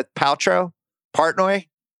Partnoy.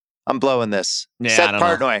 I'm blowing this. Yeah, Seth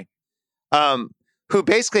Partnoy. Who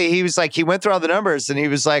basically, he was like, he went through all the numbers and he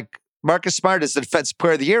was like, Marcus Smart is the defensive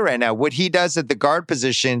player of the year right now. What he does at the guard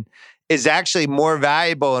position is actually more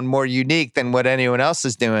valuable and more unique than what anyone else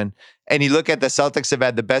is doing. And you look at the Celtics have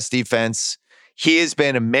had the best defense. He has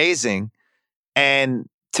been amazing. And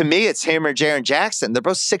to me, it's him or Jaren Jackson. They're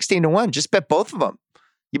both 16-1. Just bet both of them.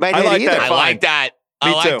 You might hit either. I like that.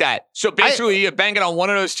 Me too. That. So basically, you're banking on one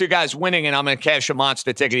of those two guys winning, and I'm going to cash a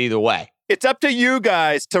monster ticket either way. It's up to you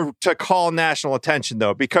guys to call national attention,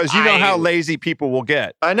 though, because you know how lazy people will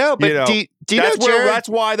get. I know, but do you know that's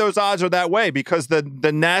why those odds are that way, because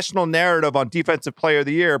the national narrative on Defensive Player of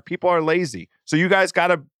the Year, people are lazy. So you guys got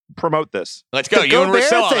to promote this. Let's go. You and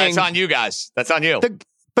Russillo, that's on you guys. That's on you.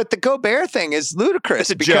 But the Gobert thing is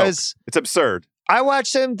ludicrous because it's absurd. I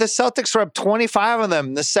watched them. The Celtics were up 25 on them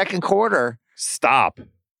in the second quarter. Stop.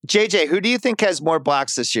 JJ, who do you think has more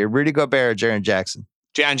blocks this year? Rudy Gobert or Jaren Jackson?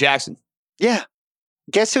 Jaren Jackson. Yeah.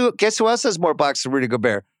 Guess who else has more blocks than Rudy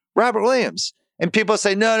Gobert? Robert Williams. And people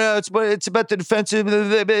say, no, it's about the defensive,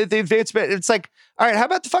 the advancement. It's like, all right, how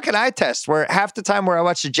about the fucking eye test where half the time where I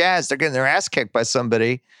watch the Jazz, they're getting their ass kicked by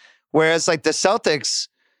somebody. Whereas like the Celtics,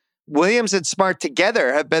 Williams and Smart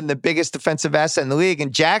together have been the biggest defensive asset in the league.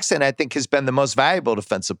 And Jackson, I think, has been the most valuable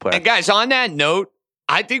defensive player. And guys, on that note,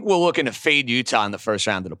 I think we're looking to fade Utah in the first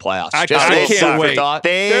round of the playoffs. I can't wait.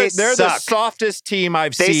 They're the softest team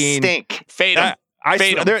I've seen. They stink. Fade them.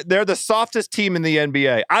 They're the softest team in the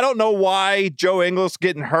NBA. I don't know why Joe Ingles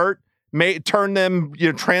getting hurt may turn them,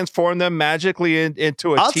 transform them magically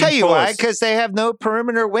into a team. I'll tell you why, because they have no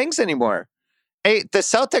perimeter wings anymore. Hey, the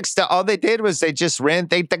Celtics, all they did was they just ran.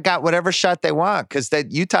 They got whatever shot they want because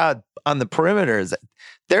that Utah on the perimeter,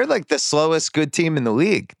 they're like the slowest good team in the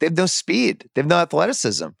league. They have no speed. They have no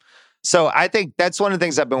athleticism. So I think that's one of the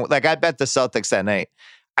things I've been like. I bet the Celtics that night.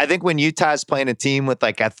 I think when Utah's playing a team with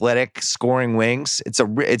like athletic scoring wings,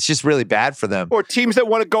 it's just really bad for them. Or teams that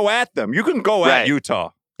want to go at them. You can go at Utah.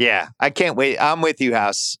 Yeah, I can't wait. I'm with you,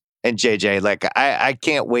 House and JJ. Like I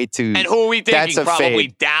can't wait to. And who are we thinking? Probably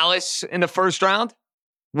fade. Dallas in the first round?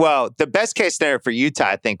 Well, the best case scenario for Utah,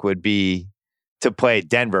 I think, would be to play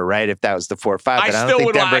Denver, right? If that was the 4-5, but I don't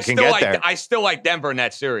think Denver can get there. I still like Denver in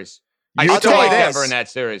that series. Denver in that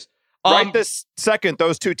series. Right this second,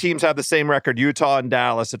 those two teams have the same record, Utah and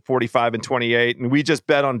Dallas at 45 and 28, and we just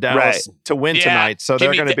bet on Dallas to win tonight, so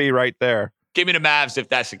they're going to be right there. Give me the Mavs if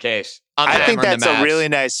that's the case. I think that's a really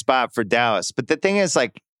nice spot for Dallas. But the thing is,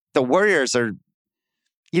 like, the Warriors are,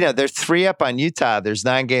 they're 3 up on Utah. There's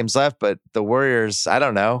 9 games left, but the Warriors, I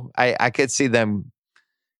don't know. I could see them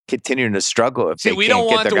continuing to struggle if they we can't don't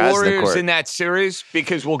get want their the guys in the Warriors court. in that series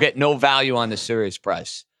because we'll get no value on the series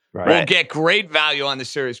price. Right. We'll get great value on the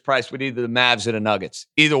series price with either the Mavs or the Nuggets.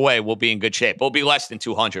 Either way, we'll be in good shape. We'll be less than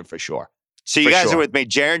 200 for sure. So you guys are with me.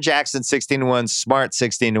 Jaren Jackson, 16-1, Smart,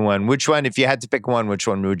 16-1. Which one, if you had to pick one, which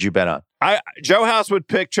one would you bet on? Joe House would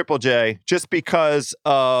pick Triple J just because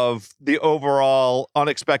of the overall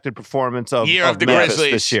unexpected performance of the Memphis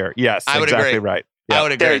Grizzlies this year. Yes, I would exactly agree. Right. Yeah. I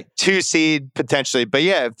would agree. They're 2 seed potentially. But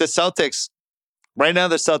yeah, if the Celtics, right now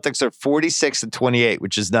the Celtics are 46 and 28,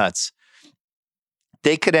 which is nuts.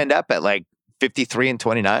 They could end up at like 53 and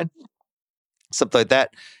 29, something like that.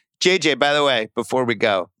 JJ, by the way, before we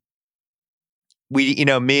go, me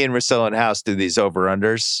and Russell and House do these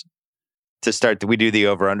over-unders to start. We do the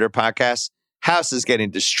over-under podcast. House is getting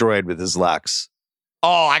destroyed with his locks.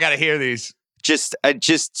 Oh, I got to hear these. Just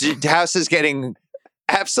House is getting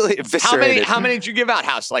absolutely eviscerated. How many did you give out,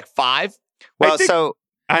 House? Like 5? Well,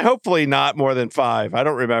 I hopefully not more than 5. I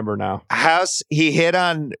don't remember now. House, he hit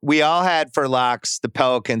on, we all had for locks the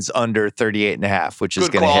Pelicans under 38.5, which is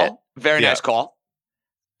going to hit. Very nice call.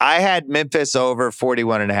 I had Memphis over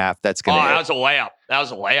 41.5. That's going to that was a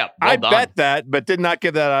layup. Well I done. bet that, but did not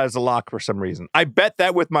give that as a lock for some reason. I bet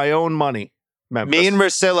that with my own money. Memphis. Me and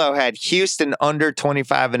Russillo had Houston under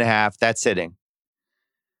 25.5. That's hitting.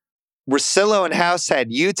 Russillo and House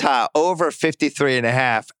had Utah over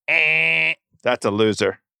 53.5. That's a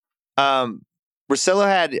loser. Russillo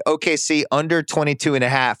had OKC under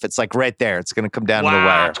 22.5. It's like right there. It's going to come down to the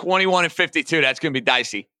wire. 21 and 52. That's going to be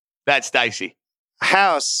dicey. That's dicey.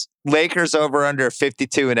 House, Lakers over under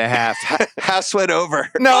 52.5. House went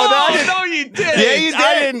over. No, you didn't. Yeah, you did.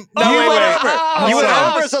 I didn't. No, No, you wait, went wait. over. You went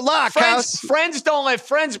over as a lock, House. Friends don't let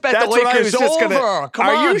friends bet That's the what I Lakers was just over. gonna. Come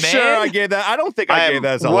Are on, you man. sure I gave that? I don't think I gave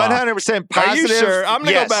that as a lock. 100% positive. Are you sure? I'm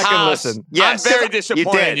going to go back and House, listen. Yes. I'm very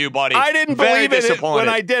disappointed in you, buddy. I didn't Very believe in it disappointed. when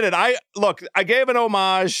I did it. I gave an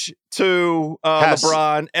homage to House,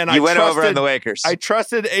 LeBron, and you went over on the Lakers. I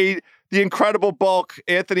trusted the incredible bulk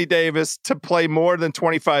Anthony Davis to play more than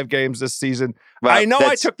 25 games this season. Well, I know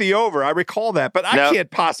I took the over. I recall that, but I No.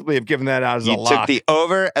 can't possibly have given that out as a You lock. took the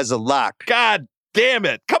over as a lock. God damn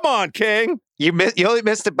it. Come on, King. You only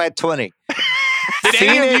missed it by 20. Did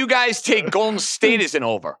any of you guys take Golden State as an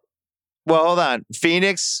over? Well, hold on.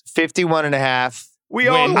 Phoenix 51.5. We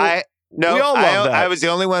all Win. I love that. I was the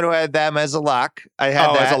only one who had them as a lock. I had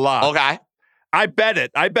that as a lock. Okay. I bet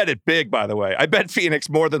it. I bet it big, by the way. I bet Phoenix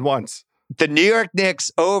more than once. The New York Knicks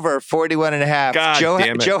over 41.5. God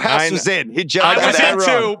damn it. Joe House was in. He jumped I on was that. in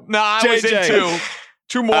wrong. two. No, I was in JJ. two.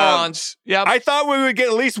 Two morons. Yeah. I thought we would get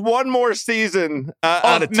at least one more season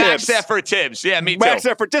out of max Tibbs. effort Tibbs. Yeah, me too. Max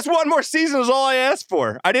effort. Just one more season is all I asked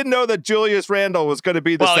for. I didn't know that Julius Randle was going to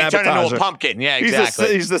be the Well, he sabotager. turned into a pumpkin. Yeah,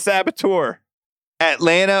 exactly. He's the saboteur.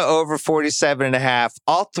 Atlanta over 47.5.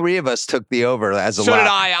 All three of us took the over as a So lock. did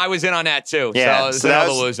I. I was in on that too. Yeah, so it's so another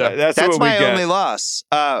that's- loser. That's That's what my we get. only loss.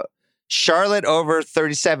 Charlotte over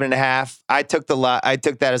 37.5. I took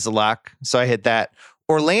that as a lock, so I hit that.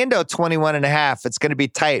 Orlando 21.5. It's going to be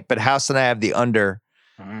tight, but House and I have the under.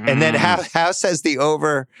 And then House has the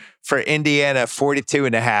over for Indiana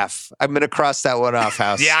 42.5. I'm going to cross that one off,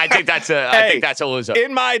 House. Yeah, I think that's I think that's a loser.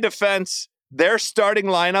 In my defense, their starting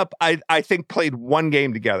lineup, I think, played one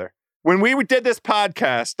game together. When we did this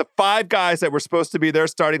podcast, the 5 guys that were supposed to be their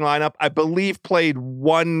starting lineup, I believe, played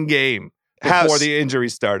one game before House. the injury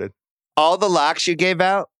started. All the locks you gave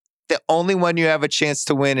out, the only one you have a chance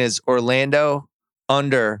to win is Orlando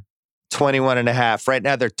under 21.5. Right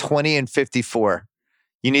now, they're 20 and 54.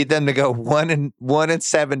 You need them to go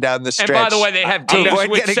 1-7 down the stretch. And by the way, they have to games avoid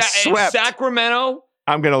with getting swept. Sacramento,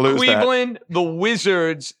 I'm going to lose that. Cleveland, the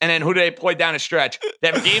Wizards, and then who do they play down the stretch? They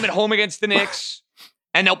have a game at home against the Knicks,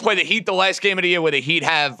 and they'll play the Heat the last game of the year where the Heat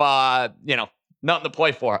have, nothing to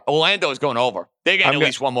play for. Orlando's going over. They're getting at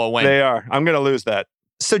least one more win. They are. I'm going to lose that.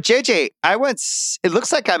 So, JJ, it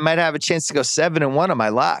looks like I might have a chance to go 7-1 on my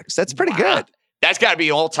locks. That's pretty good. That's got to be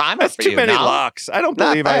all time That's for too you. many no? locks. I don't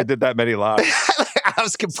Not believe I bad. did that many locks. I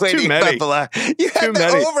was complaining Too many. about the lock. You had Too the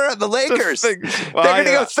many. over on the Lakers. Well, They're going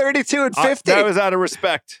to go 32 and 50. That was out of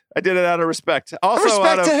respect. I did it out of respect. Also,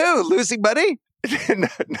 Respect to who? Losing money?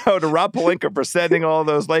 No, to Rob Pelinka for sending all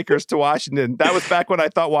those Lakers to Washington. That was back when I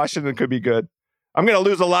thought Washington could be good. I'm going to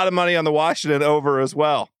lose a lot of money on the Washington over as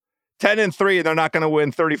well. 10-3, they're not going to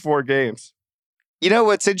win 34 games. You know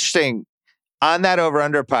what's interesting? On that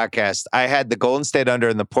over-under podcast, I had the Golden State under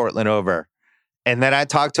and the Portland over. And then I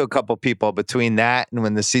talked to a couple people between that and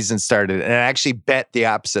when the season started. And I actually bet the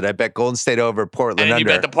opposite. I bet Golden State over, Portland And under. you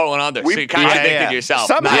bet the Portland under. So you Yeah, contradicted yeah. yourself.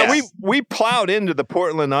 Somehow Nice. we plowed into the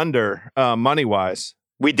Portland under money-wise.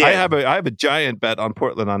 We did. I have a giant bet on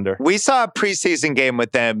Portland under. We saw a preseason game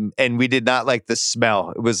with them, and we did not like the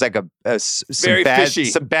smell. It was like Very fishy.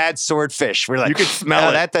 some bad swordfish. We're like, You could smell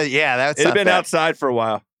it. That's It had not been bad. outside for a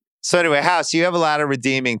while. So anyway, House, you have a lot of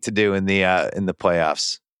redeeming to do in the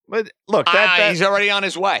playoffs. But look, that He's already on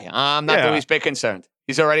his way. I'm not the least bit concerned.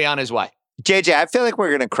 He's already on his way. JJ, I feel like we're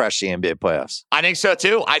going to crush the NBA playoffs. I think so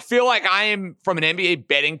too. I feel like I am, from an NBA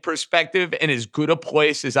betting perspective, in as good a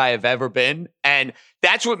place as I have ever been. And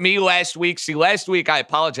that's what me last week. See, last week I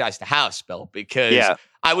apologized to House, Bill, because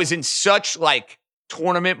I was in such like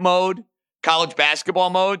tournament mode, college basketball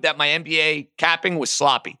mode, that my NBA capping was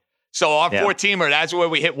sloppy. So our 4-teamer, that's where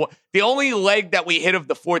we hit. The only leg that we hit of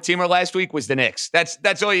the 4-teamer last week was the Knicks.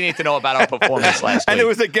 That's all you need to know about our performance last week. And it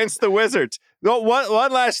was against the Wizards. No,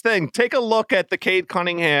 one last thing. Take a look at the Cade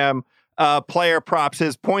Cunningham player props,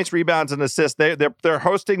 his points, rebounds, and assists. They're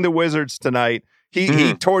hosting the Wizards tonight.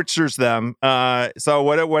 He tortures them. So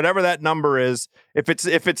whatever that number is, if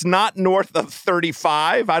it's not north of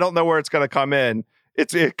 35, I don't know where it's going to come in.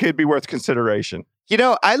 It could be worth consideration. You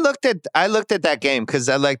know, I looked at that game because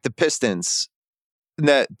I like the Pistons.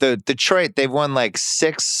 the Detroit, they've won like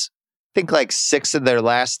 6 of their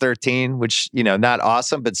last 13, which, not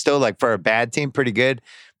awesome, but still like for a bad team, pretty good.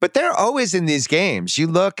 But they're always in these games. You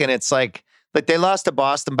look and it's like they lost to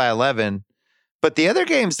Boston by 11, but the other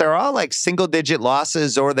games, they're all like single digit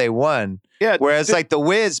losses or they won. Yeah. Whereas like the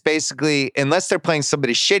Wiz, basically, unless they're playing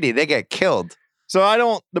somebody shitty, they get killed.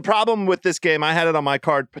 So the problem with this game, I had it on my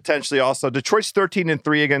card potentially also. Detroit's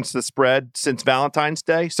 13-3 against the spread since Valentine's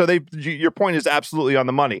Day. So your point is absolutely on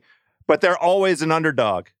the money, but they're always an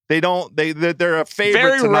underdog. They're a favorite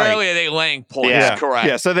Very tonight. rarely are they laying points. Yeah. Correct.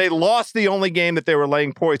 Yeah. So they lost the only game that they were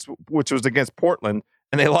laying points, which was against Portland,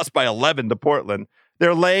 and they lost by 11 to Portland.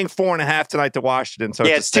 They're laying 4.5 tonight to Washington. So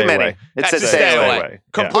it's too many. It's a stay away.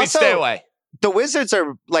 Complete stay away. The Wizards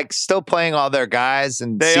are like still playing all their guys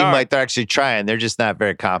and like they're actually trying. They're just not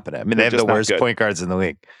very competent. I mean, they have the worst point guards in the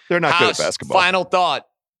league. They're not good at basketball. Final thought.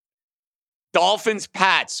 Dolphins,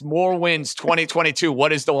 Pats, more wins 2022.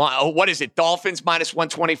 What is the line? Oh, what is it? Dolphins minus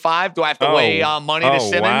 125? Do I have to weigh money to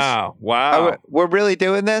Simmons? Wow. We're really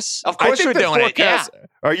doing this? Of course we're doing it. Yeah.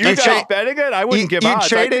 Are you guys betting it? I wouldn't give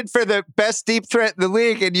odds. You traded for the best deep threat in the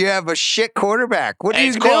league, and you have a shit quarterback. What are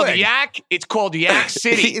you doing? It's called Yak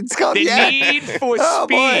City. It's called the Yak. Need for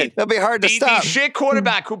speed. Boy, that'll be hard to stop. The shit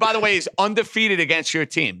quarterback, who, by the way, is undefeated against your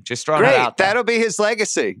team. Just throwing Great. it out there. That'll be his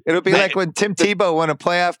legacy. It'll be like when Tim Tebow won a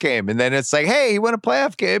playoff game, and then it's like, hey, he won a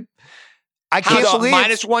playoff game. I can't believe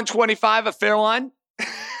minus 125 a fair line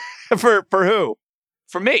for who?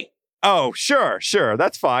 For me. Oh, sure.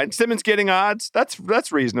 That's fine. Simmons getting odds.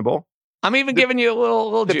 That's reasonable. I'm even giving you a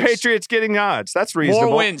little The juice. Patriots getting odds. That's reasonable.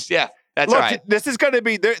 More wins. Yeah, that's Look, right. This is going to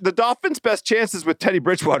be the Dolphins' best chances with Teddy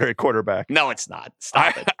Bridgewater at quarterback. No, it's not.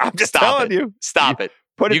 Stop it. I'm just telling you. Stop it.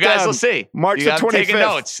 Put it you guys down. will see. March the 25th. I'm taking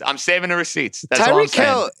notes. I'm saving the receipts. That's all I'm Tyreek saying.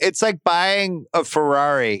 Hill, it's like buying a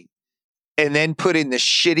Ferrari and then putting the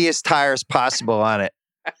shittiest tires possible on it.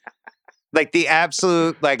 Like the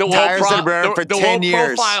absolute tires that have been around for 10 years. The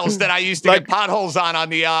low profiles that I used to get potholes on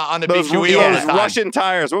the BQE all the time. Russian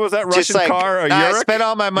tires. What was that Russian car? I spent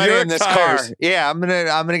all my money on this tires. car. Yeah, I'm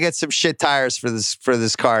gonna get some shit tires for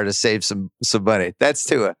this car to save some money. That's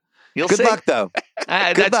Tua. Good luck though.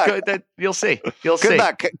 That's luck. good. You'll see. Good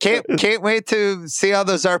luck. Can't wait to see all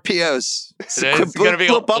those RPOs. There's going to be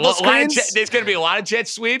bubble screens. There's going to be a lot of jet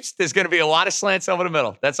sweeps. There's going to be a lot of slants over the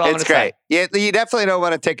middle. That's all I'm going to say. Yeah, you definitely don't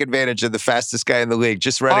want to take advantage of the fastest guy in the league,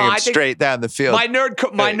 just running him straight down the field. My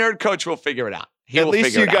nerd coach will figure it out. At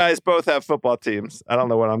least you guys both have football teams. I don't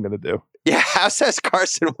know what I'm going to do. Yeah, how says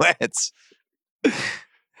Carson Wentz?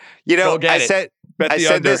 I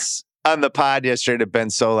said this on the pod yesterday to Ben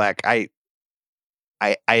Solak.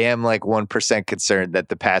 I am like 1% concerned that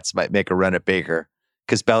the Pats might make a run at Baker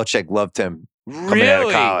because Belichick loved him coming out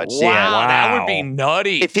of college. Wow, that would be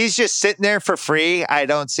nutty. If he's just sitting there for free, I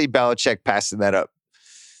don't see Belichick passing that up.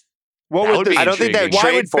 I don't think they would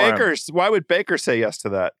trade for him. Why would Baker say yes to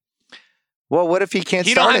that? Well, what if he can't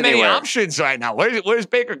he start don't have anywhere? many options right now. Where's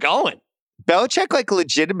Baker going? Belichick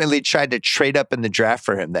legitimately tried to trade up in the draft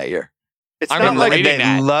for him that year. It's not like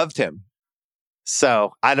they loved him.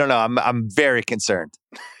 So I don't know. I'm very concerned.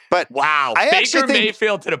 But wow, Baker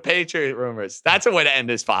Mayfield to the Patriot rumors. That's a way to end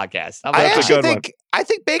this podcast. I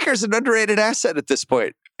think Baker's an underrated asset at this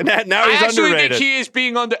point. Now he's I actually underrated. think he is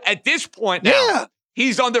being at this point now. Yeah.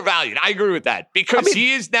 He's undervalued. I agree with that because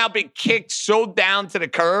he is now being kicked so down to the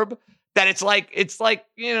curb that it's like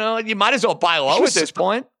you might as well buy low at this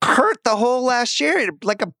point. Hurt the whole last year,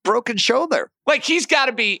 like a broken shoulder. Like he's got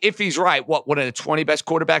to be, if he's right, one of the 20 best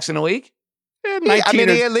quarterbacks in the league. Yeah,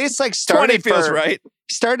 he at least started 20 feels right.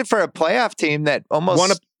 Started for a playoff team that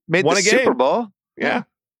almost made the Super Bowl. Yeah.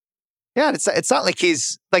 Yeah, it's not like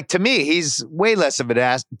he's to me, he's way less of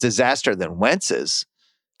a disaster than Wentz is.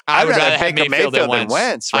 I'd rather have Mayfield than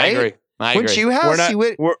Wentz, right? I agree. Wouldn't you have?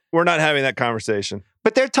 We're not having that conversation.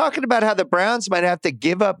 But they're talking about how the Browns might have to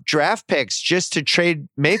give up draft picks just to trade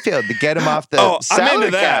Mayfield to get him off the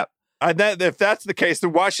salary cap. If that's the case,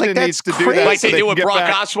 then Washington needs to do crazy. that. Like they did with Brock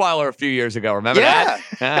Osweiler a few years ago. Remember that?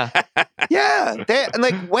 Yeah.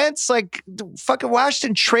 Yeah. Wentz, fucking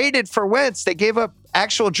Washington traded for Wentz. They gave up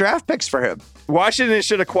actual draft picks for him. Washington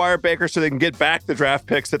should acquire Baker so they can get back the draft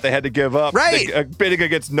picks that they had to give up. Right. Bidding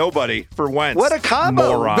against nobody for Wentz. What a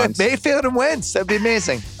combo. Morons. Mayfield and Wentz. That'd be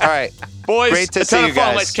amazing. All right. Boys, great to see you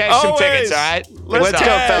guys. Let's cash some tickets, all right? Let's go,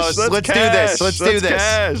 fellas. Let's do this. Let's do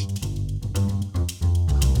this.